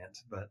doctor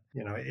client, but,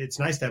 it's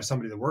nice to have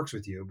somebody that works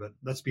with you, but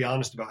let's be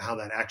honest about how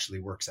that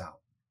actually works out.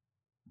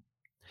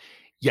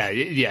 Yeah.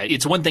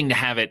 It's one thing to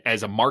have it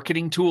as a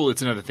marketing tool.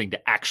 It's another thing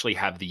to actually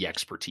have the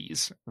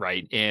expertise,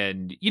 right?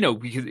 And,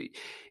 because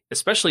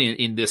especially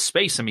in this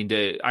space,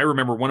 I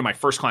remember one of my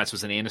first clients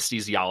was an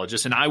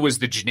anesthesiologist, and I was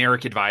the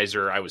generic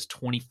advisor. I was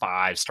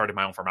 25, started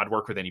my own firm. I'd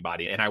work with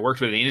anybody. And I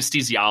worked with an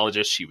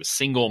anesthesiologist. She was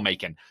single,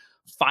 making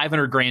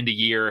 $500,000 a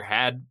year,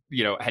 had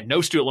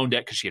no student loan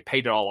debt because she had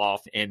paid it all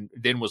off, and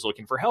then was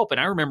looking for help. And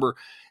I remember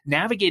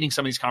navigating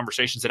some of these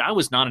conversations that I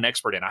was not an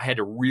expert in. I had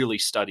to really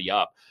study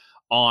up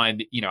on,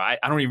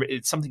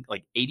 it's something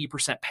like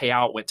 80%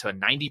 payout went to a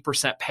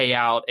 90%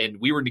 payout. And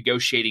we were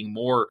negotiating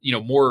more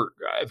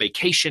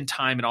vacation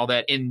time and all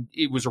that. And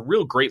it was a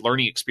real great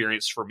learning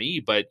experience for me.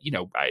 But,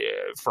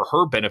 for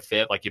her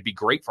benefit, like it'd be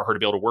great for her to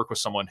be able to work with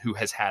someone who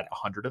has had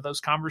 100 of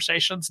those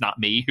conversations, not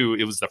me, who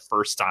it was the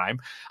first time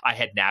I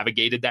had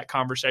navigated that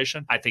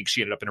conversation. I think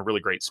she ended up in a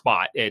really great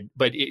spot.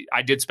 But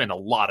I did spend a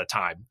lot of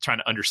time trying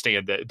to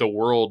understand the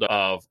world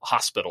of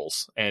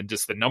hospitals and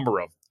just the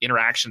number of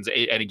interactions.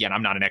 And again,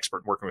 I'm not an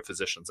expert in working with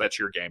physicians. That's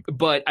your game.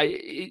 But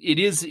it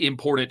is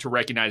important to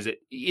recognize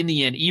that in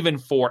the end, even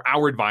for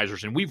our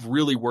advisors, and we've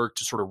really worked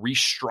to sort of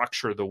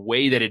restructure the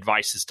way that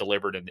advice is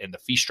delivered and the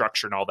fee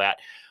structure and all that,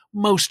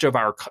 most of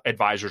our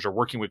advisors are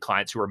working with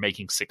clients who are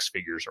making six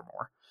figures or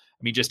more.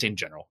 Just in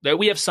general,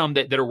 we have some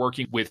that are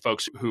working with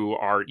folks who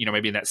are,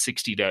 maybe in that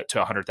 60 to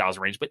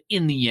 100,000 range. But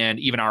in the end,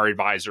 even our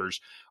advisors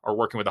are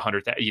working with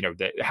 100,000,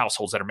 the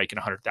households that are making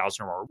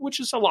 100,000 or more, which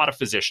is a lot of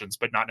physicians,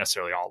 but not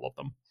necessarily all of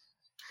them.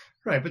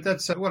 Right. But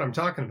that's what I'm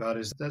talking about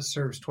is that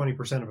serves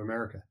 20% of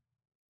America.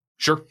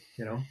 Sure.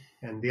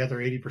 And the other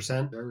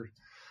 80% are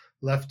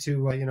left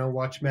to,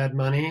 watch Mad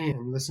Money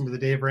and listen to the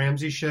Dave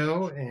Ramsey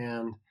show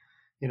and,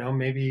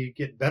 maybe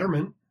get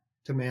Betterment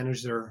to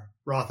manage their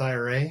Roth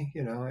IRA,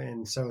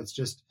 and so it's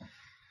just,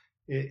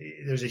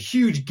 there's a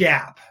huge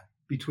gap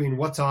between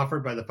what's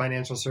offered by the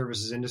financial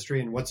services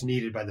industry and what's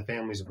needed by the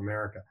families of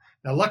America.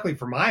 Now, luckily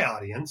for my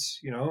audience,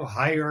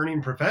 high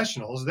earning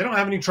professionals, they don't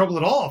have any trouble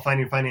at all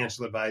finding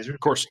financial advisors, of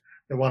course,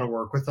 that want to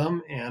work with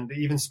them and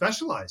even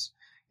specialize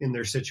in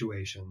their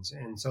situations.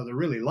 And so they're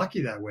really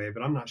lucky that way,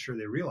 but I'm not sure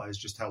they realize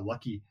just how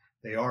lucky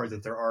they are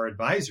that there are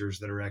advisors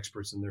that are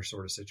experts in their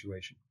sort of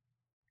situation.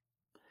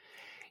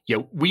 Yeah,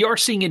 we are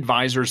seeing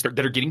advisors that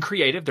are getting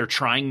creative. They're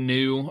trying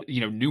new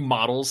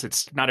models.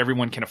 It's not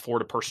everyone can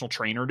afford a personal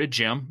trainer at a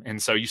gym.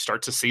 And so you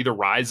start to see the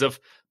rise of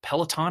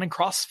Peloton and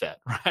CrossFit,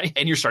 right?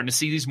 And you're starting to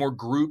see these more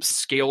group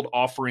scaled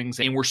offerings.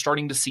 And we're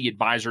starting to see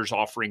advisors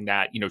offering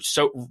that,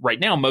 so right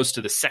now, most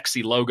of the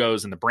sexy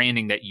logos and the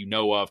branding that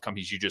of,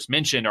 companies you just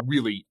mentioned, are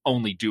really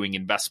only doing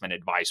investment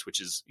advice,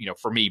 which is,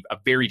 for me, a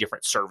very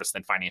different service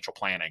than financial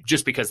planning,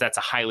 just because that's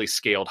a highly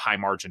scaled, high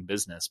margin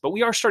business. But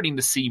we are starting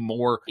to see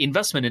more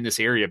investment in this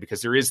area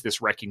because there is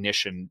this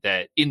recognition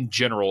that in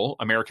general,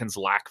 Americans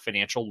lack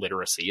financial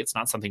literacy. It's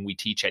not something we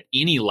teach at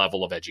any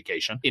level of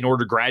education. In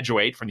order to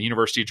graduate from the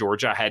University of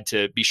Georgia, I had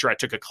to be sure I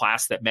took a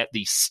class that met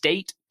the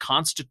state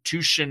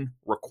constitution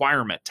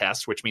requirement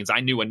test, which means I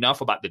knew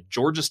enough about the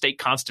Georgia state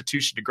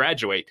constitution to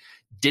graduate.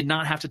 Did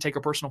not have to take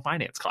a personal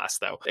finance class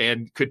though,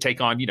 and could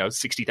take on,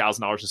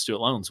 $60,000 in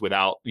student loans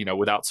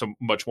without so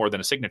much more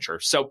than a signature.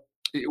 So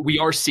we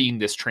are seeing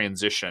this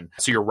transition.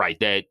 So you're right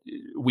that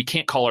we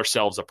can't call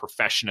ourselves a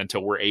profession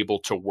until we're able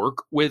to work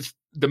with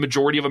the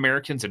majority of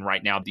Americans. And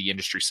right now the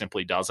industry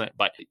simply doesn't.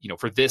 But,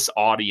 for this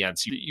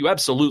audience, you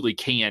absolutely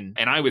can,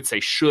 and I would say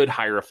should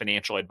hire a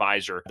financial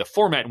advisor. The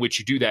format in which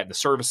you do that and the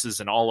services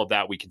and all of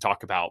that we can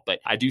talk about. But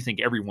I do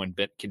think everyone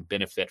can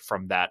benefit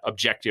from that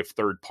objective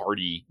third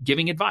party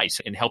giving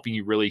advice and helping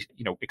you really,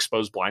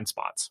 expose blind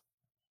spots.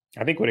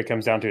 I think what it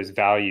comes down to is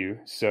value.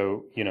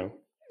 So,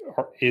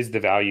 is the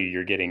value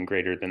you're getting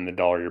greater than the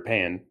dollar you're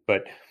paying?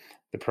 But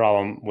the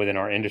problem within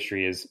our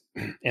industry is,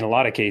 in a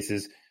lot of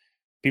cases,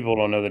 people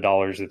don't know the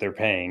dollars that they're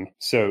paying.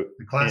 So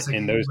the classic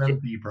in those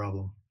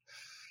problem.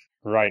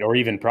 Right. Or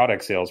even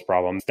product sales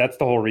problems. That's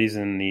the whole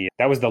reason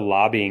that was the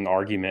lobbying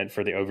argument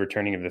for the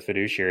overturning of the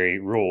fiduciary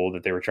rule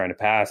that they were trying to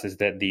pass, is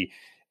that the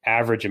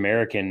average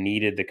American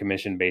needed the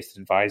commission-based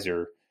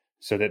advisor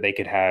so that they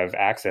could have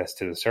access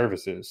to the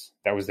services.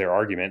 That was their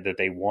argument that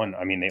they won.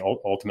 I mean, they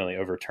ultimately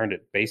overturned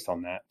it based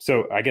on that.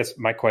 So I guess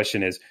my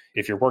question is,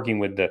 if you're working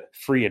with the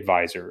free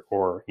advisor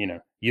or,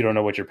 you don't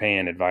know what you're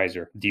paying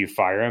advisor, do you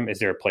fire them? Is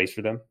there a place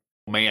for them?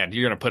 Man,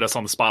 you're going to put us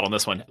on the spot on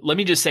this one. Let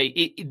me just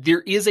say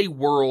there is a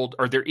world,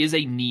 or there is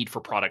a need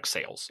for product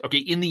sales. Okay.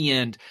 In the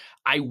end,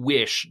 I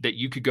wish that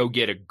you could go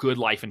get a good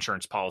life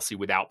insurance policy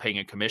without paying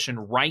a commission.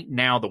 Right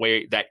now, the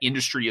way that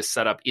industry is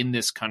set up in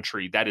this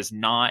country, that is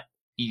not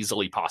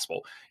easily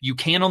possible. You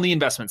can on the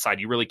investment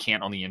side, you really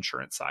can't on the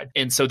insurance side.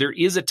 And so there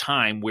is a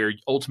time where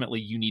ultimately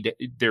you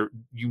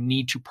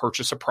need to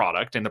purchase a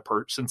product, and the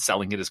person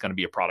selling it is going to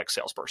be a product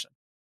salesperson.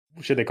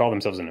 Should they call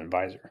themselves an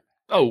advisor?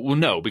 Oh, well,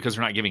 no, because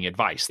they're not giving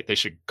advice. They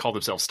should call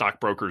themselves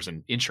stockbrokers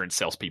and insurance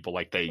salespeople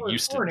like they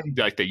used to. Or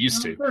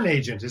an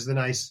agent is the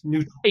nice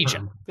neutral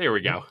agent. term. There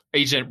we go.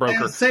 Agent, broker.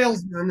 Yeah,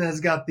 salesman has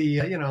got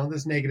the,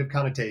 this negative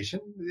connotation.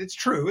 It's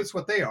true. It's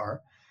what they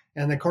are.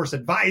 And of course,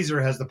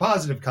 advisor has the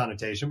positive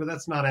connotation, but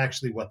that's not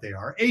actually what they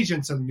are.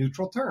 Agent's a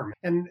neutral term.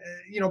 And,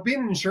 being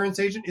an insurance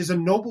agent is a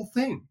noble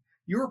thing.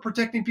 You are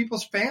protecting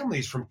people's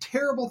families from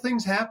terrible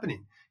things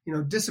happening,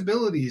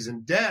 disabilities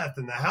and death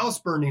and the house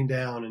burning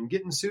down and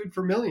getting sued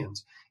for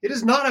millions. It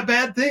is not a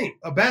bad thing.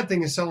 A bad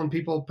thing is selling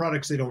people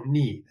products they don't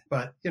need.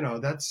 But,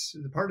 that's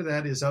part of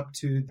that is up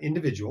to the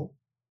individual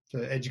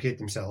to educate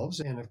themselves.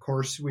 And of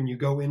course, when you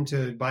go in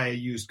to buy a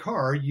used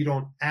car, you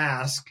don't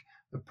ask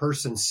the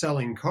person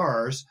selling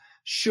cars,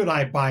 should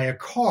I buy a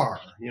car?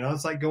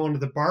 It's like going to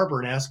the barber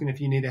and asking if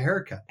you need a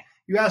haircut.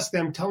 You ask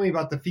them, tell me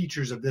about the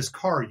features of this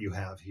car you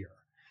have here.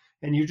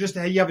 And you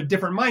have a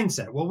different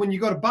mindset. Well, when you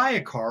go to buy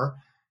a car,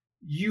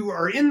 you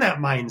are in that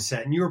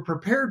mindset and you are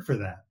prepared for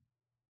that.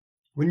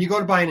 When you go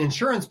to buy an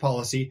insurance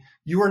policy,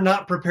 you are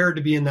not prepared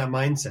to be in that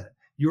mindset.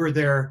 You are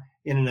there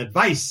in an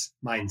advice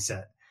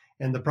mindset.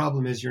 And the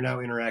problem is you're now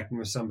interacting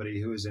with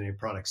somebody who is in a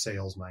product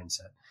sales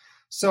mindset.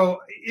 So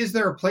is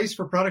there a place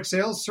for product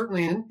sales?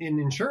 Certainly in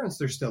insurance,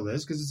 there still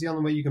is, because it's the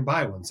only way you can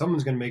buy one.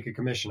 Someone's going to make a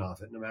commission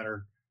off it, no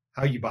matter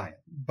how you buy it.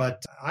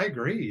 But I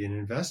agree, in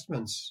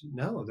investments,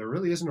 no, there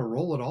really isn't a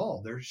role at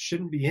all. There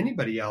shouldn't be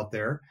anybody out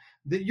there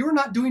that you're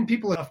not doing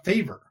people a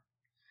favor,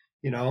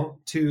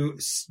 to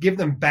give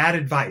them bad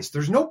advice.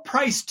 There's no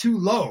price too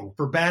low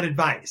for bad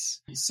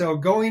advice. So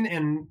going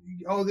and,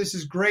 this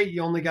is great.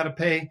 You only got to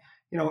pay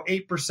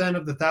 8%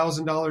 of the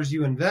 $1,000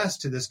 you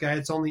invest to this guy,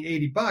 it's only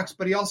 $80,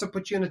 but he also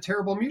put you in a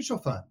terrible mutual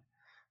fund.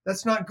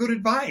 That's not good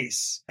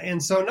advice.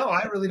 And so, no,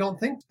 I really don't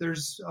think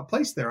there's a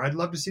place there. I'd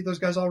love to see those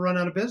guys all run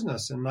out of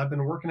business. And I've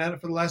been working at it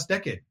for the last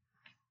decade.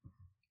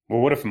 Well,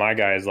 what if my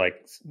guy is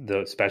like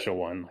the special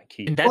one?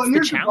 And that's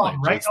the challenge,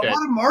 right? A lot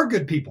of them are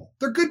good people.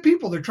 They're good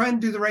people. They're trying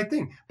to do the right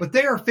thing, but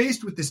they are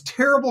faced with this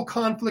terrible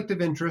conflict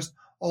of interest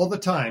all the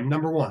time.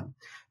 Number one.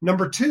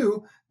 Number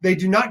two, they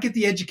do not get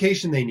the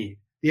education they need.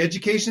 The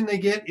education they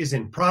get is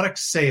in product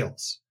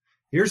sales.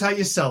 Here's how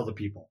you sell to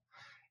people.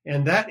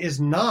 And that is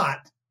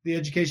not the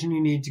education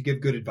you need to give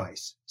good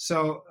advice.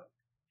 So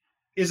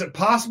is it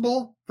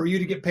possible for you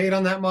to get paid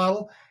on that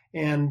model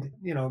and,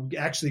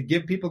 actually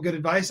give people good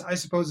advice? I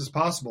suppose it's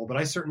possible, but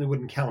I certainly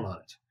wouldn't count on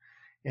it.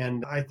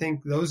 And I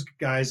think those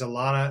guys,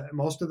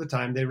 most of the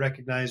time, they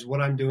recognize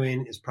what I'm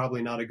doing is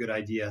probably not a good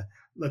idea.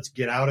 Let's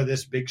get out of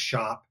this big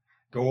shop,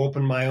 go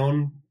open my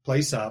own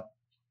place up,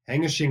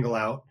 hang a shingle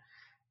out,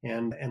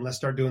 and let's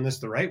start doing this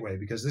the right way,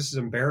 because this is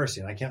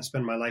embarrassing. I can't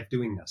spend my life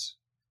doing this.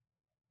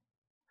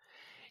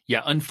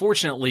 Yeah,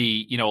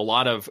 unfortunately, a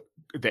lot of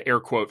the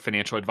air quote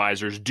financial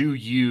advisors do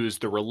use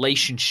the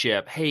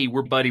relationship. Hey,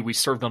 we're buddy. We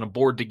served on a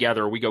board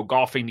together. We go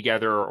golfing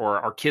together, or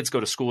our kids go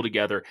to school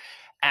together,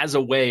 as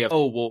a way of,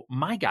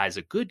 my guy's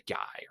a good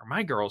guy or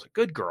my girl's a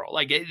good girl.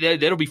 Like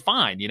that'll be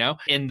fine,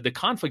 And the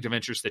conflict of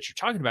interest that you're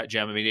talking about,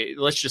 Jim,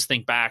 let's just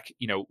think back,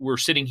 we're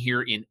sitting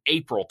here in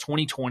April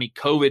 2020,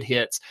 COVID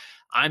hits.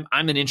 I'm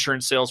an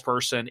insurance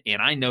salesperson,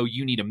 and I know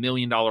you need $1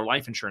 million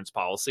life insurance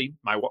policy.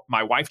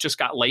 My wife just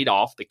got laid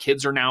off. The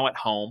kids are now at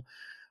home,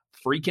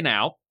 freaking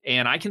out,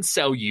 and I can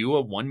sell you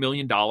a $1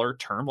 million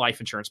term life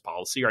insurance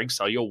policy, or I can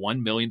sell you a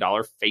 $1 million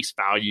face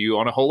value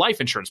on a whole life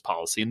insurance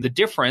policy. And the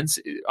difference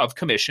of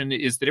commission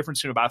is the difference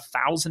between about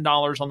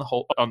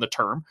 $1,000 on the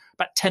term,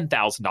 about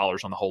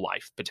 $10,000 on the whole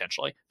life,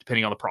 potentially,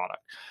 depending on the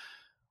product.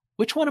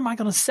 Which one am I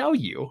going to sell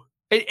you?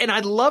 And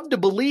I'd love to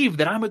believe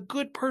that I'm a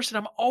good person.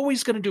 I'm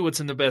always going to do what's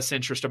in the best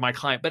interest of my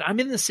client. But I'm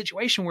in this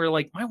situation where,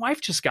 like, my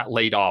wife just got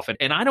laid off,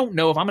 and I don't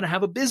know if I'm going to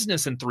have a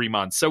business in 3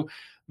 months. So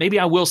maybe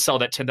I will sell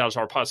that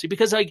 $10,000 policy,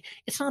 because, like,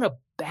 it's not a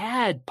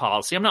bad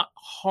policy. I'm not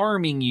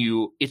harming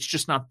you. It's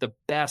just not the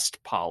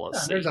best policy.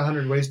 Yeah, there's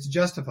 100 ways to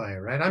justify it,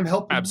 right? I'm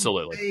helping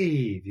Absolutely.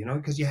 you save,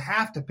 because you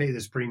have to pay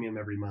this premium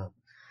every month.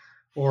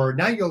 Or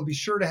now you'll be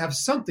sure to have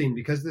something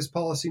because this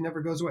policy never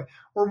goes away,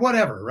 or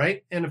whatever,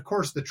 right? And of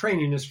course, the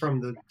training is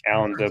from the...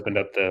 Alan's opened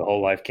up the whole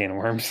life can of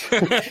worms.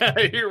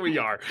 Here we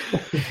are.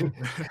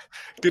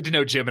 Good to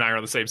know Jim and I are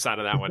on the same side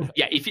of that one.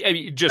 Yeah,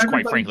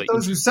 quite frankly,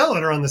 those who sell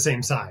it are on the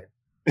same side.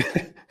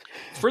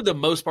 For the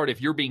most part,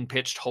 if you're being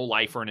pitched whole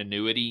life or an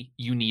annuity,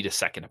 you need a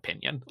second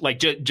opinion. Like,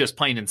 just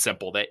plain and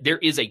simple, that there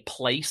is a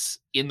place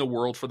in the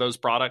world for those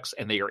products,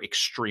 and they are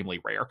extremely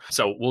rare.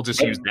 So we'll just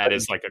use that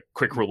as like a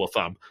quick rule of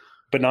thumb.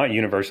 But not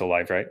universal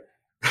life, right?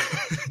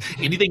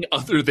 Anything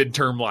other than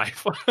term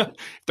life.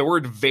 The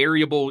word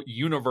variable,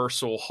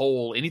 universal,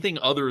 whole, anything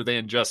other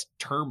than just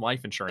term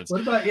life insurance.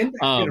 What about index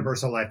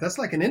universal life? That's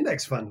like an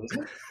index fund,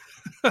 isn't it?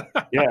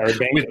 Yeah, or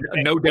with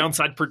no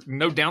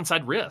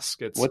downside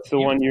risk. What's the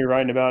one you're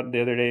writing about the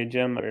other day,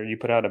 Jim? Or you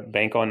put out a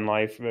bank on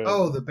life?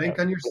 The bank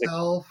on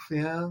yourself.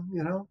 Yeah,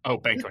 Oh,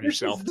 bank on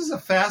yourself. This is a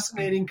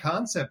fascinating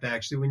concept,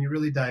 actually, when you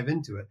really dive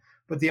into it.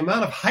 But the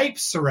amount of hype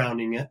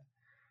surrounding it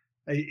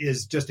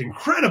is just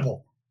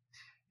incredible.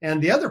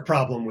 And the other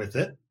problem with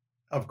it,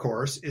 of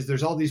course, is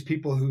there's all these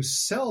people who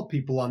sell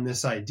people on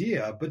this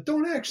idea, but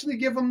don't actually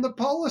give them the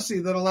policy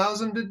that allows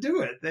them to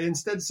do it. They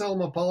instead sell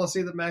them a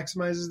policy that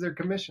maximizes their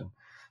commission.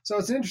 So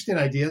it's an interesting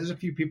idea. There's a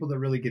few people that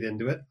really get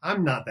into it.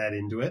 I'm not that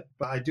into it,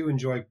 but I do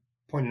enjoy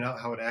pointing out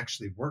how it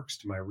actually works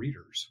to my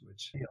readers,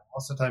 which,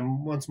 most of the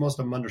time, once most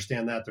of them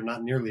understand that, they're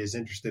not nearly as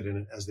interested in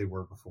it as they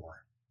were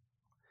before.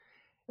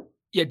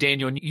 Yeah,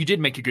 Daniel, you did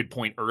make a good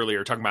point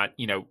earlier talking about,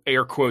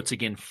 air quotes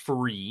again,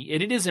 free.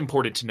 And it is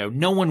important to know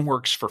no one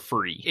works for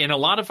free. And a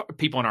lot of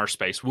people in our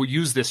space will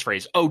use this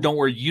phrase, oh, don't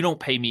worry, you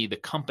don't pay me, the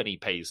company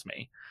pays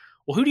me.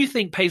 Well, who do you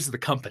think pays the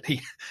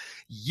company?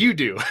 You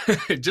do.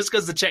 Just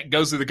because the check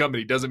goes through the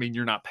company doesn't mean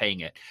you're not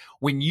paying it.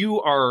 When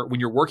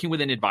you're working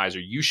with an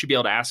advisor, you should be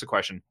able to ask the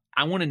question,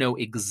 I want to know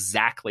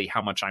exactly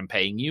how much I'm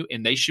paying you.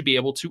 And they should be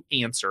able to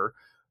answer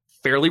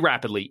fairly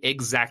rapidly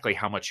exactly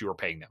how much you are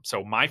paying them.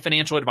 So my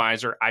financial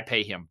advisor, I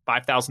pay him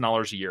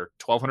 $5,000 a year,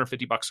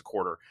 $1,250 a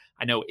quarter.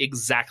 I know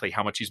exactly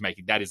how much he's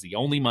making. That is the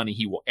only money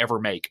he will ever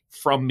make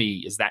from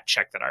me, is that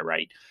check that I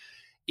write.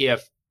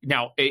 If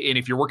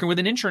you're working with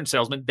an insurance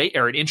salesman,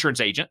 or an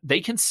insurance agent,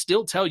 they can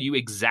still tell you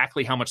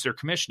exactly how much their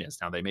commission is.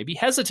 Now, they may be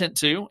hesitant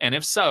to, and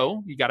if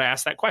so, you got to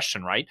ask that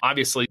question, right?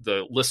 Obviously,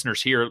 the listeners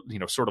here,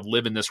 sort of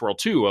live in this world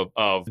too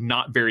of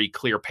not very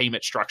clear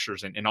payment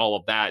structures and all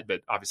of that.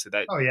 But obviously,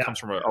 that comes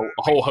from a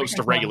whole host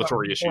of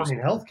regulatory issues.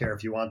 Healthcare,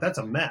 if you want, that's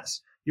a mess.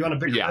 You want a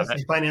bigger mess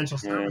in financial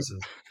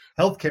services.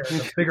 Healthcare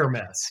is a bigger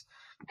mess.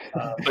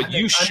 But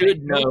you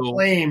should know.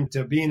 Claim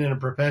to being in a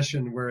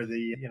profession where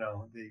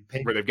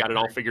where they've got it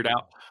all figured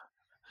out.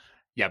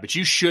 Yeah, but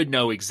you should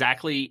know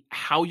exactly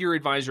how your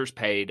advisor is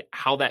paid,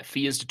 how that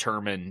fee is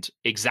determined,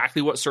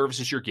 exactly what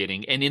services you're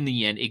getting, and in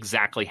the end,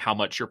 exactly how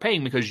much you're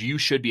paying, because you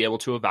should be able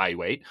to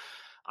evaluate.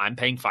 I'm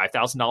paying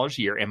 $5,000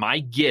 a year. Am I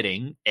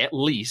getting at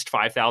least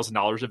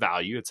 $5,000 of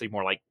value? It's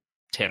more like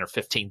 $10,000 or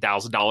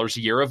 $15,000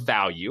 a year of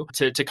value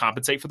to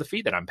compensate for the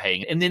fee that I'm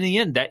paying. And then in the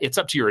end, that it's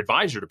up to your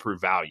advisor to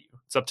prove value.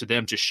 It's up to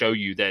them to show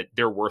you that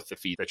they're worth the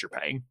fee that you're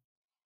paying.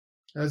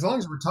 As long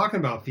as we're talking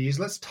about fees,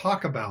 let's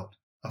talk about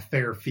a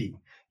fair fee.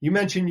 You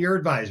mentioned your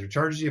advisor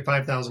charges you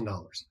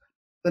 $5,000.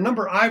 The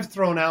number I've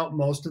thrown out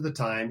most of the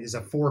time is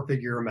a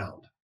 4-figure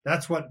amount.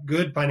 That's what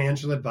good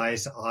financial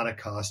advice ought to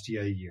cost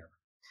you a year.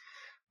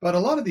 But a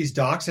lot of these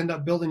docs end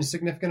up building a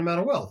significant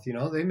amount of wealth.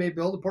 They may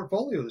build a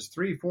portfolio that's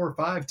 $3, $4,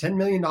 $5, $10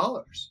 million.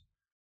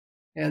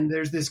 And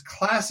there's this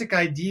classic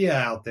idea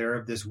out there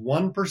of this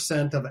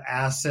 1% of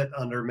asset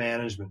under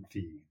management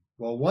fee.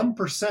 Well,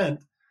 1%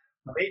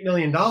 of $8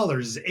 million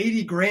is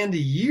 $80,000 a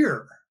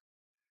year.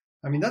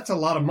 I mean, that's a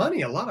lot of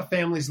money. A lot of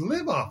families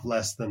live off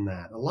less than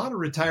that. A lot of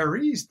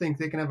retirees think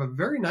they can have a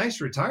very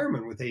nice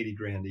retirement with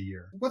 $80,000 a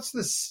year. What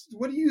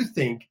do you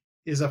think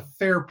is a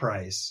fair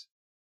price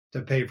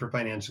to pay for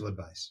financial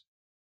advice?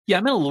 Yeah,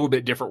 I'm in a little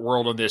bit different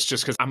world on this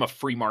just because I'm a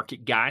free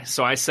market guy.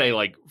 So I say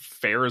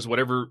fair is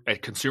whatever a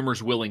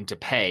consumer's willing to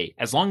pay,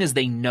 as long as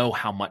they know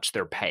how much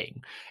they're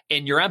paying.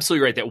 And you're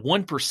absolutely right that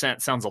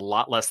 1% sounds a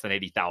lot less than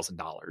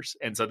 $80,000.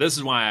 And so this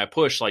is why I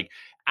push,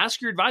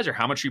 ask your advisor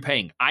how much you're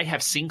paying. I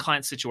have seen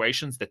client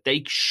situations that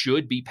they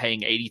should be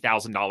paying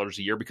 $80,000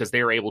 a year because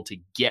they're able to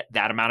get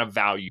that amount of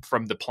value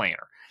from the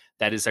planner.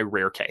 That is a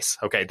rare case.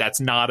 Okay. That's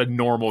not a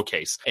normal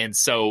case. And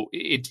so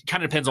it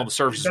kind of depends on the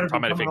services we're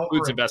talking about, if it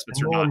includes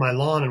investments or not. Mowing my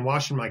lawn and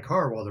washing my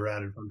car while they're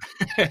at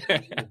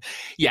it.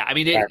 Yeah. I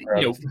mean,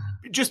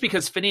 just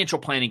because financial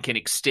planning can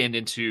extend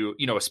into,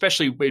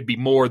 especially it'd be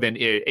more than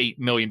 $8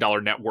 million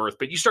net worth,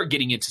 but you start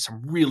getting into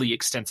some really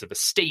extensive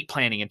estate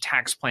planning and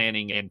tax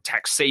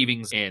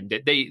savings, and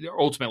they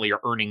ultimately are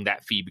earning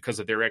that fee because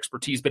of their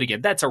expertise. But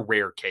again, that's a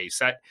rare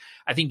case.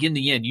 I think in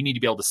the end, you need to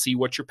be able to see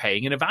what you're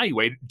paying and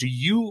evaluate. Do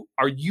you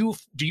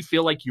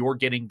feel like you're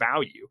getting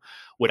value?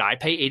 Would I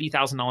pay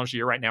 $80,000 a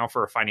year right now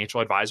for a financial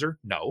advisor?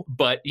 No,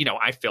 but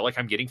I feel like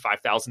I'm getting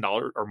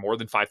 $5,000 or more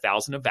than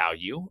 $5,000 of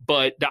value.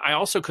 But I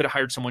also could have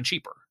hired someone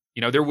cheaper.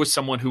 There was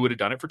someone who would have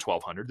done it for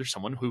 $1,200. There's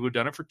someone who would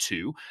have done it for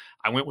 $2,000.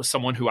 I went with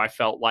someone who I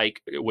felt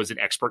like was an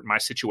expert in my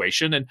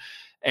situation,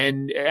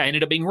 and I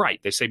ended up being right.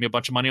 They saved me a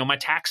bunch of money on my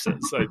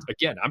taxes.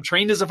 Again, I'm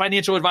trained as a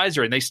financial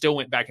advisor, and they still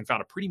went back and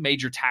found a pretty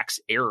major tax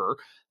error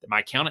that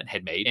my accountant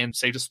had made and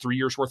saved us 3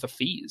 years worth of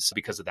fees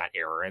because of that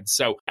error. And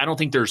so I don't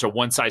think there's a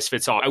one size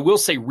fits all. I will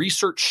say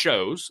research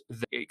shows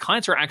that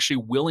clients are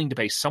actually willing to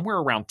pay somewhere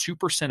around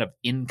 2% of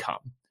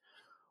income.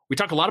 We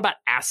talk a lot about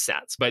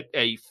assets, but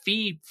a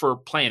fee for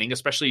planning,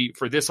 especially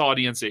for this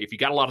audience, if you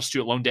got a lot of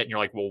student loan debt and you're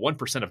like, well,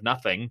 1% of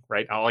nothing,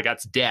 right? All I got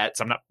is debt.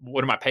 So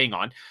what am I paying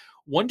on?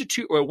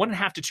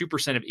 1.5 to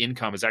 2% of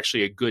income is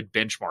actually a good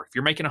benchmark. If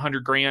you're making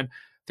 $100,000,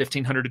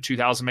 $1,500 to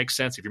 $2,000 makes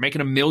sense. If you're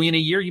making $1 million a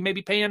year, you may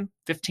be paying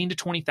 $15,000 to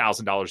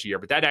 $20,000 a year,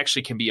 but that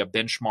actually can be a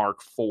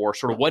benchmark for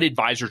sort of what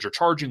advisors are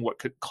charging,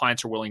 what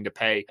clients are willing to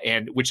pay,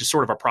 and which is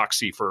sort of a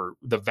proxy for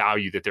the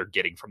value that they're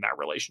getting from that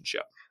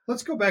relationship.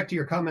 Let's go back to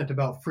your comment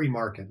about free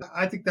market.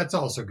 I think that's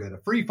also good. A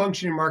free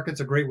functioning market's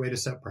a great way to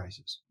set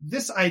prices.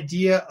 This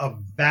idea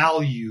of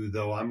value,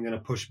 though, I'm going to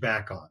push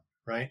back on,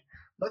 right?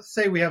 Let's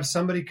say we have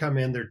somebody come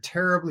in, they're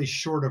terribly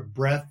short of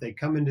breath. They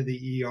come into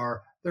the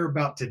ER, they're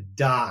about to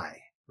die,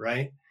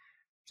 right?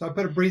 So I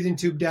put a breathing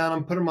tube down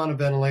and put them on a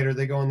ventilator.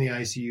 They go in the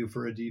ICU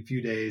for a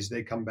few days.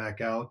 They come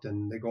back out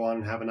and they go on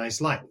and have a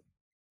nice life.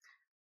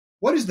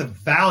 What is the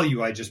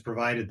value I just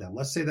provided them?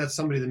 Let's say that's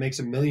somebody that makes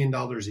 $1 million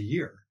a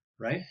year,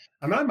 right?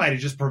 I might have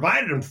just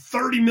provided them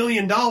 $30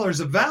 million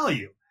of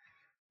value.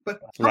 But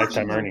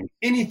lifetime earning.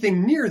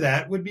 Anything near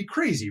that would be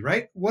crazy,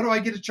 right? What do I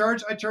get to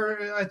charge? I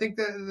think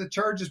the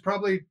charge is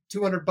probably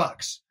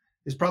 $200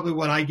 is probably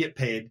what I get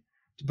paid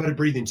to put a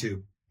breathing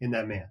tube in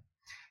that man.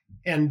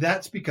 And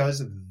that's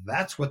because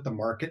that's what the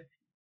market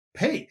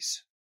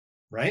pays,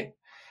 right?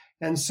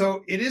 And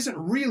so it isn't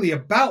really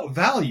about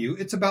value.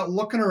 It's about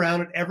looking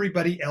around at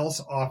everybody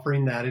else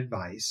offering that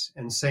advice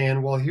and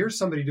saying, well, here's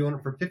somebody doing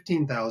it for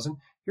 $15,000.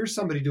 Here's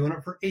somebody doing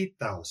it for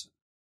 $8,000.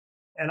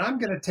 And I'm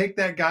going to take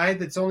that guy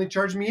that's only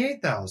charged me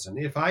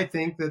 $8,000 if I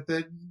think that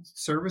the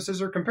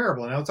services are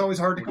comparable. Now, it's always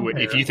hard to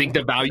compare. If you think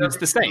the value is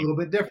the same. A little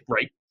bit different.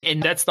 Right.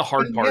 And that's the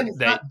hard part. It's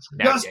not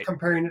just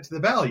comparing it to the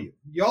value.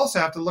 You also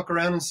have to look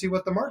around and see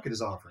what the market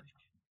is offering.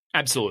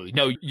 Absolutely.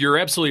 No, you're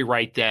absolutely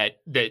right that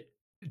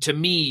to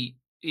me,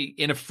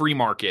 in a free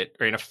market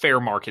or in a fair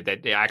market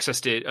that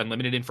access to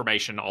unlimited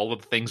information, all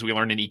of the things we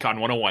learned in Econ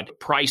 101,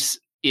 price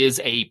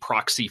is a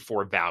proxy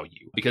for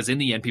value, because in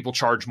the end, people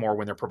charge more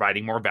when they're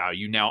providing more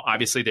value. Now,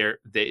 obviously,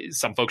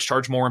 some folks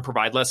charge more and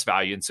provide less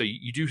value. And so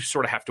you do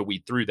sort of have to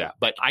weed through that.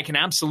 But I can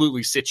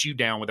absolutely sit you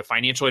down with a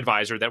financial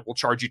advisor that will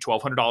charge you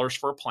 $1,200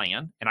 for a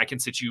plan. And I can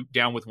sit you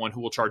down with one who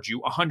will charge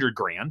you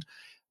 $100,000.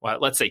 Well,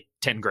 let's say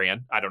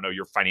 $10,000. I don't know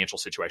your financial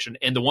situation.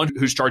 And the one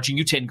who's charging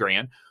you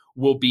 $10,000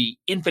 will be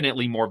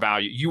infinitely more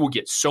value. You will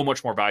get so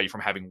much more value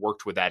from having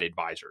worked with that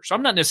advisor. So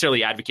I'm not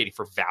necessarily advocating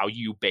for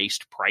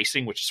value-based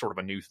pricing, which is sort of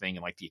a new thing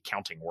in like the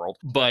accounting world.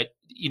 But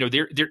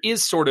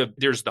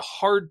there's the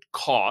hard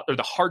cost or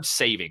the hard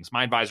savings.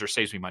 My advisor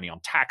saves me money on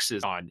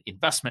taxes, on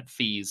investment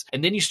fees.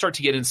 And then you start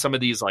to get in some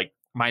of these, like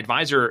my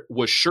advisor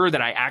was sure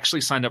that I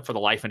actually signed up for the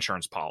life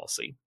insurance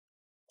policy.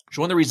 Which is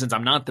one of the reasons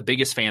I'm not the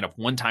biggest fan of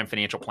one-time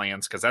financial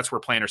plans, because that's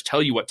where planners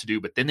tell you what to do,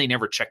 but then they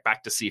never check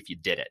back to see if you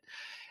did it.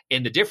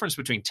 And the difference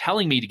between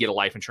telling me to get a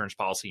life insurance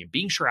policy and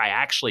being sure I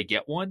actually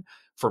get one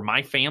for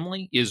my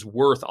family is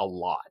worth a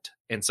lot.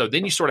 And so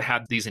then you sort of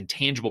have these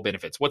intangible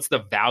benefits. What's the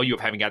value of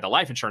having got the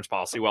life insurance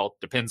policy? Well,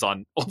 it depends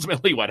on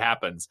ultimately what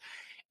happens.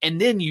 And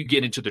then you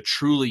get into the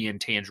truly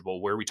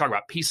intangible, where we talk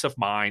about peace of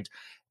mind,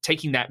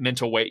 taking that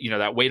mental weight,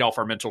 that weight off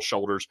our mental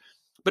shoulders,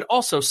 but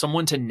also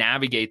someone to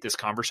navigate this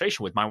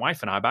conversation with my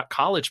wife and I about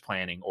college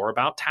planning or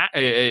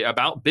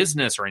about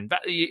business or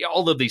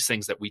all of these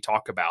things that we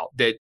talk about,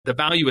 that the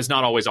value is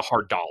not always a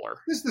hard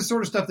dollar. This is the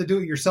sort of stuff that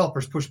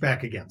do-it-yourselfers push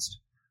back against,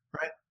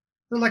 right?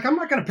 They're like, I'm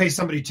not going to pay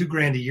somebody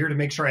 $2,000 a year to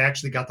make sure I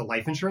actually got the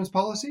life insurance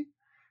policy.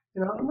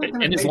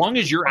 And as long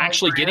as you're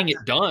actually getting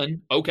it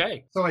done,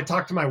 okay. So I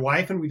talk to my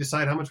wife and we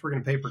decide how much we're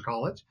going to pay for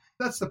college.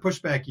 That's the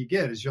pushback you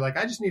get, is you're like,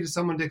 I just needed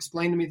someone to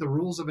explain to me the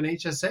rules of an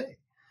HSA.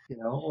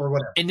 or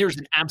whatever. And there's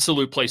an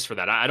absolute place for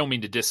that. I don't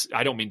mean to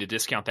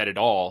discount that at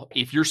all.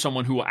 If you're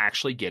someone who will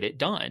actually get it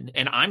done,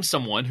 and I'm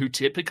someone who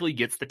typically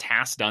gets the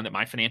task done that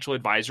my financial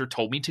advisor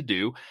told me to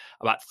do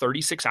about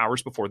 36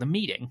 hours before the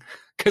meeting,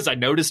 because I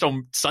noticed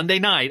on Sunday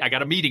night I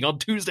got a meeting on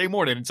Tuesday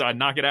morning, and so I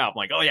knock it out. I'm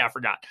like, oh yeah, I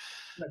forgot.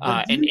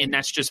 And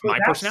that's just my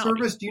personality.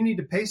 Service, do you need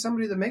to pay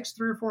somebody that makes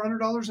 $300 or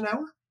 $400 an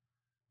hour,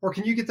 or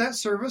can you get that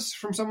service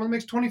from someone that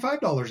makes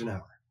 $25 an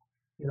hour?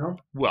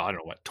 Well, I don't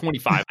know what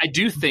 25. I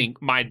do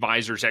think my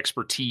advisor's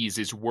expertise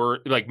is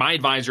my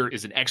advisor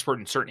is an expert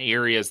in certain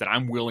areas that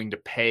I'm willing to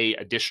pay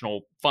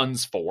additional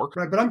funds for.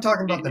 Right. But I'm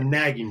talking about the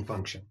nagging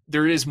function.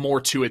 There is more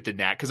to it than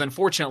that. Because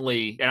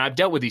unfortunately, and I've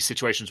dealt with these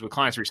situations with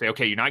clients where you say,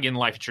 okay, you're not getting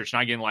life insurance,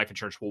 not getting life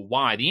insurance. Well,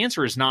 why? The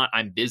answer is not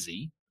I'm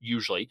busy,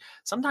 usually.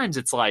 Sometimes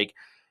it's like,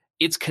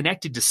 it's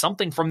connected to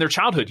something from their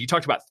childhood. You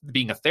talked about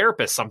being a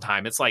therapist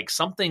sometime. It's like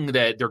something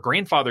that their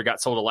grandfather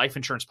got sold a life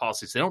insurance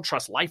policy. So they don't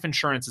trust life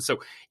insurance. And so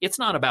it's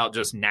not about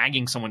just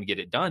nagging someone to get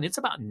it done. It's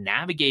about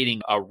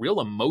navigating a real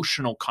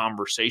emotional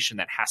conversation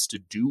that has to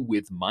do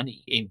with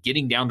money and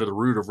getting down to the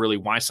root of really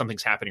why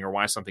something's happening or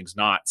why something's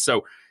not.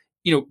 So,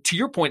 to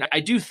your point, I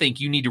do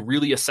think you need to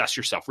really assess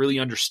yourself, really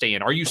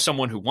understand. Are you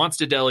someone who wants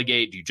to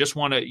delegate? Do you just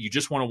want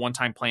a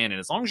one-time plan? And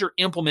as long as you're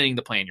implementing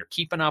the plan, you're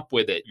keeping up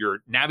with it, you're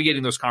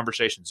navigating those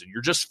conversations, and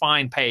you're just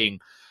fine paying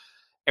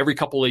every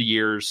couple of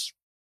years,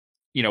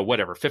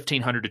 whatever,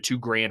 $1,500 to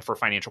 $2,000 for a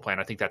financial plan.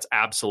 I think that's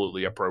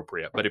absolutely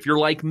appropriate. But if you're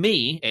like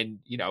me and,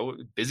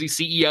 busy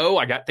CEO,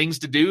 I got things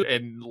to do,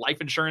 and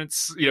life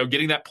insurance,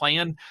 getting that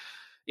plan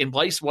in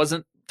place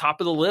wasn't top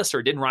of the list,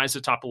 or it didn't rise to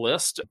the top of the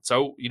list.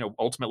 So,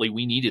 ultimately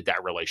we needed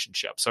that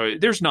relationship. So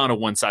there's not a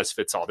one size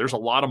fits all. There's a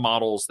lot of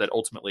models that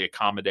ultimately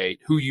accommodate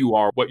who you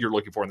are, what you're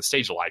looking for in the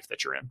stage of life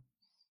that you're in.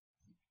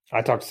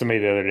 I talked to somebody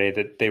the other day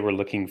that they were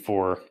looking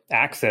for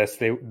access.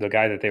 The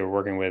guy that they were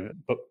working with,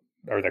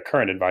 or the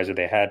current advisor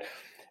they had,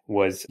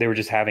 they were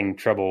just having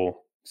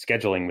trouble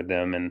scheduling with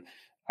them. And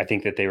I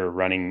think that they were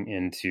running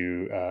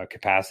into a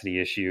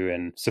capacity issue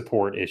and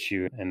support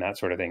issue and that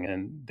sort of thing.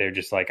 And they're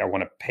just like, I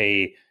want to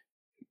pay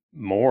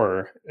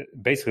more.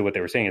 Basically what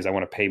they were saying is I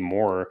want to pay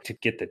more to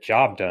get the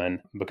job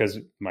done because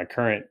my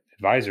current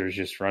advisor is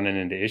just running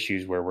into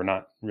issues where we're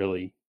not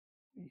really,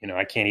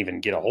 I can't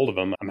even get a hold of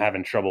them. I'm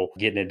having trouble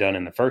getting it done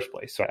in the first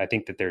place. So I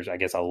think that there's, I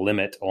guess, a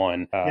limit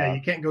on.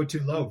 You can't go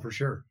too low for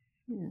sure.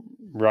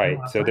 Right.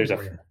 So there's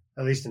at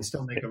least and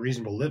still make a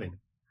reasonable living.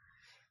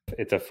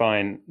 It's a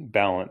fine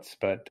balance.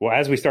 But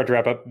as we start to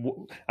wrap up,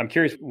 I'm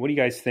curious, what do you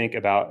guys think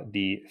about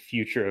the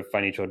future of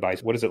financial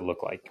advice? What does it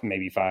look like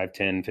maybe 5,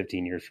 10,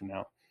 15 years from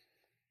now?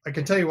 I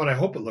can tell you what I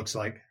hope it looks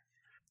like.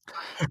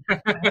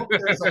 I hope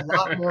there's a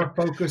lot more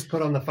focus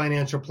put on the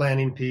financial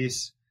planning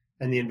piece,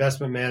 and the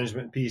investment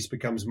management piece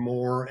becomes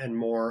more and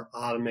more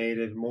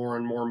automated, more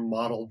and more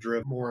model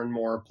driven, more and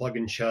more plug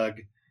and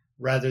chug,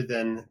 rather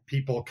than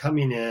people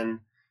coming in,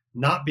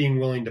 not being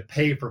willing to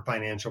pay for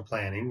financial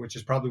planning, which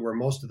is probably where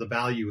most of the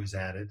value is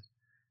added,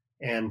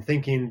 and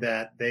thinking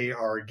that they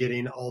are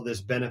getting all this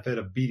benefit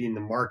of beating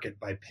the market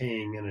by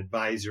paying an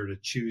advisor to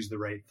choose the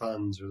right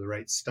funds or the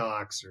right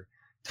stocks or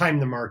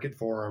time the market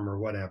for them or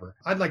whatever.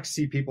 I'd like to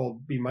see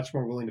people be much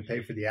more willing to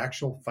pay for the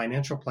actual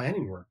financial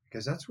planning work,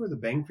 because that's where the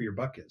bang for your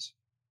buck is.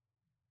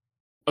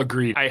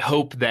 Agreed. I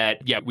hope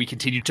that, we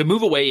continue to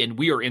move away, and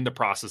we are in the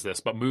process of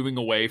this, but moving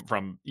away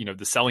from,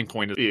 the selling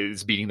point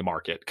is beating the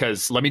market.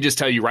 Because let me just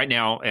tell you right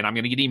now, and I'm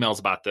going to get emails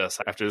about this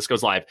after this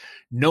goes live,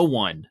 no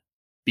one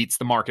beats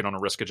the market on a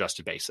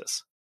risk-adjusted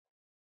basis.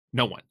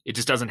 No one. It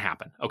just doesn't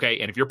happen. Okay.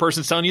 And if your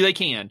person's telling you they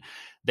can,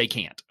 they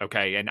can't.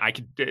 Okay. And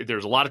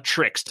there's a lot of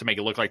tricks to make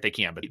it look like they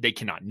can, but they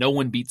cannot. No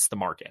one beats the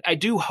market. I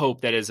do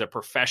hope that as a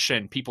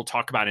profession, people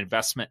talk about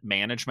investment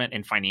management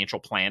and financial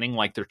planning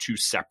like they're two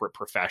separate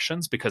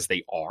professions, because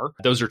they are.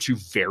 Those are two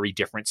very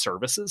different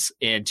services.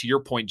 And to your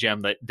point,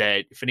 Jim,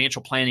 that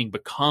financial planning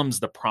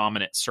becomes the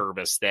prominent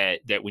service that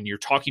when you're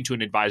talking to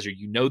an advisor,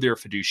 they're a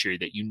fiduciary,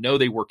 that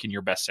they work in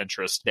your best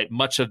interest, that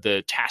much of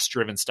the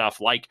task-driven stuff,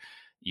 like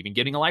even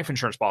getting a life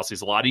insurance policy,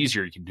 is a lot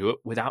easier. You can do it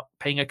without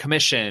paying a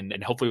commission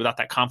and hopefully without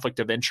that conflict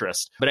of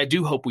interest. But I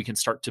do hope we can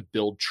start to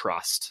build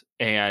trust,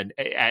 and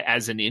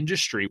as an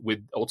industry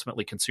with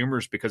ultimately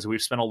consumers, because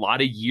we've spent a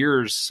lot of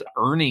years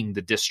earning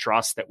the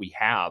distrust that we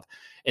have.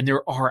 And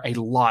there are a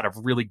lot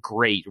of really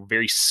great,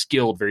 very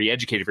skilled, very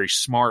educated, very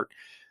smart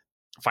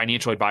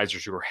financial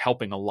advisors who are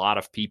helping a lot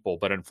of people.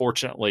 But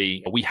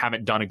unfortunately, we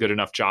haven't done a good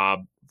enough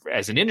job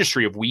as an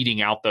industry of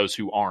weeding out those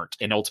who aren't.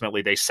 And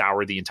ultimately, they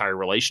sour the entire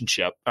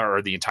relationship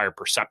or the entire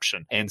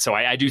perception. And so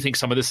I do think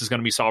some of this is going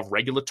to be solved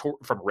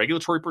from a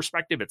regulatory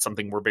perspective. It's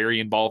something we're very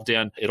involved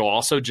in. It'll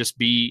also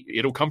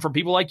it'll come from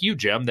people like you,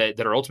 Jim, that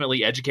are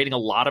ultimately educating a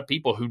lot of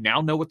people who now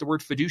know what the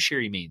word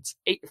fiduciary means.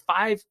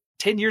 5,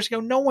 10 years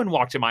ago, no one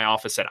walked in my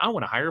office and said, I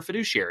want to hire a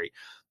fiduciary.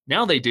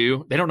 Now they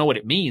do. They don't know what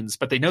it means,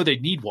 but they know they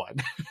need one,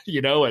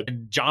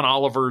 and John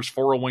Oliver's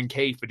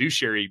 401k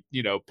fiduciary,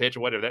 pitch,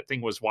 whatever, that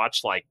thing was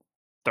watched like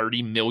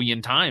 30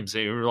 million times.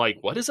 They were like,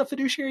 what is a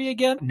fiduciary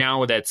again?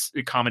 Now that's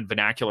a common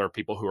vernacular of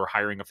people who are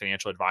hiring a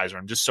financial advisor.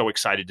 I'm just so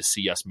excited to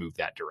see us move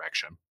that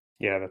direction.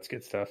 Yeah, that's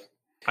good stuff.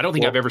 I don't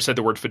think I've ever said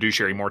the word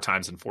fiduciary more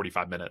times than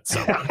 45 minutes. So.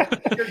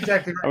 You're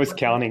exactly right. I was What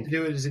counting. To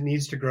do it is it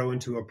needs to grow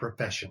into a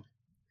profession.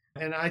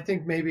 And I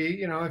think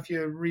maybe, if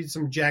you read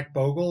some Jack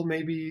Bogle,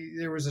 maybe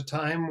there was a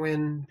time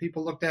when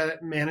people looked at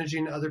it,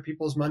 managing other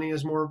people's money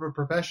as more of a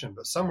profession.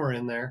 But somewhere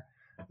in there,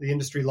 the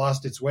industry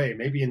lost its way,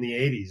 maybe in the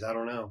 80s, I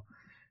don't know,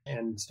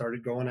 and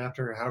started going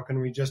after how can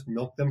we just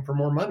milk them for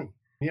more money.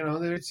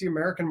 It's the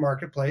American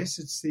marketplace.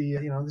 It's this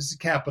is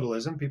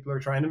capitalism. People are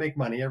trying to make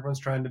money. Everyone's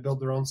trying to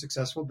build their own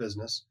successful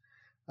business.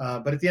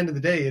 But at the end of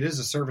the day, it is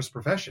a service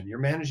profession. You're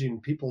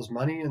managing people's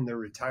money and their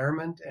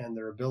retirement and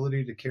their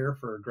ability to care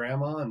for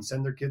grandma and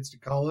send their kids to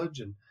college.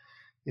 And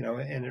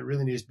it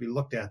really needs to be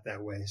looked at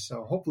that way.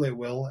 So hopefully it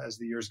will as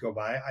the years go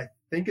by. I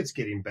think it's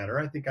getting better.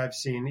 I think I've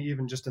seen,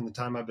 even just in the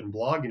time I've been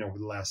blogging over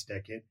the last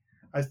decade,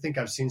 I think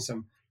I've seen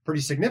some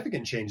pretty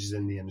significant changes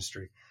in the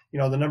industry.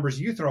 The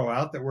numbers you throw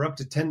out that we're up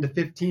to 10 to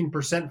 15%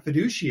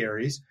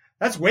 fiduciaries,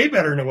 that's way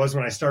better than it was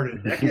when I started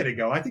a decade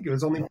ago. I think it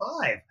was only 5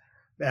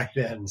 back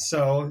then.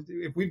 So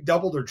if we've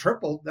doubled or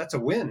tripled, that's a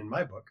win in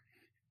my book.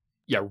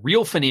 Yeah,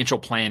 real financial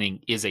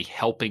planning is a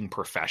helping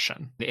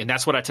profession. And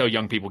that's what I tell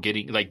young people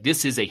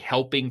this is a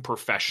helping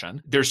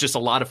profession. There's just a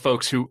lot of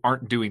folks who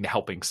aren't doing the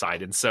helping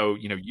side. And so,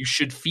 you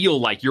should feel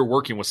like you're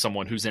working with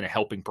someone who's in a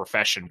helping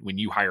profession when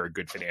you hire a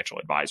good financial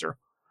advisor.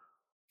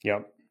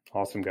 Yep.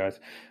 Awesome, guys.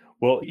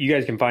 Well, you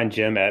guys can find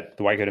Jim at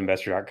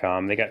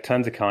thewhitecoatinvestor.com. They got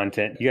tons of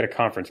content. You got a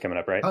conference coming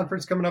up, right?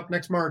 Conference coming up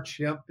next March.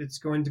 Yep. It's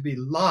going to be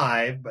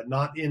live, but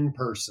not in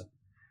person.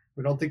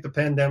 We don't think the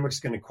pandemic's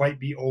going to quite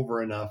be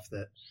over enough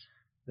that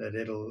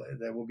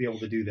we'll be able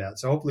to do that.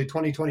 So hopefully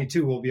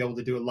 2022 we'll be able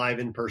to do it live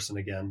in person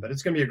again. But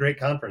it's going to be a great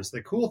conference.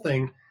 The cool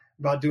thing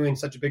about doing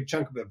such a big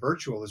chunk of it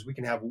virtual is we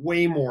can have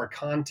way more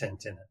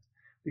content in it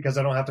because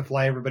I don't have to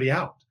fly everybody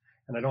out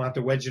and I don't have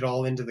to wedge it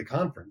all into the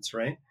conference,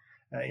 right?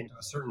 Into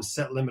a certain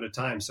set limit of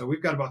time. So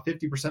we've got about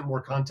 50% more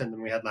content than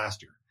we had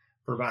last year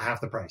for about half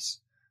the price.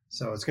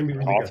 So it's going to be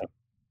really awesome.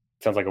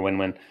 Good. Sounds like a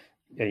win-win.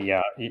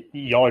 Yeah.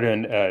 Y'all are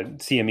doing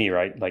CME,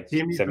 right? Like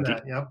CME 17. For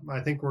that. Yep. I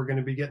think we're going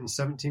to be getting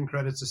 17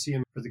 credits of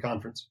CME for the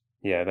conference.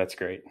 Yeah, that's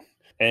great.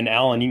 And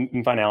Alan, you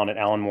can find Alan at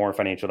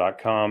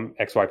alanmoorefinancial.com,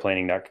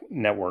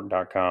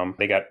 xyplanningnetwork.com.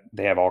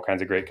 They have all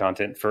kinds of great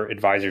content for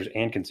advisors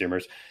and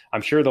consumers.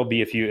 I'm sure there'll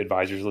be a few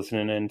advisors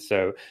listening in.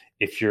 So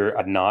if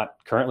you're not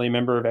currently a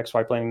member of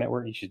XY Planning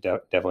Network, you should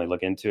definitely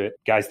look into it.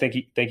 Guys, thank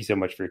you so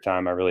much for your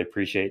time. I really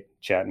appreciate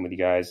chatting with you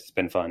guys. It's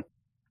been fun.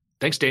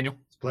 Thanks, Daniel.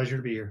 It's a pleasure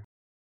to be here.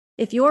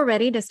 If you're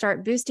ready to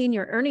start boosting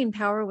your earning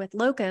power with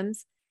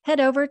locums, head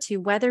over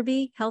to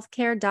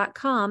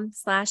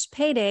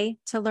weatherbyhealthcare.com/payday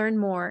to learn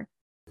more.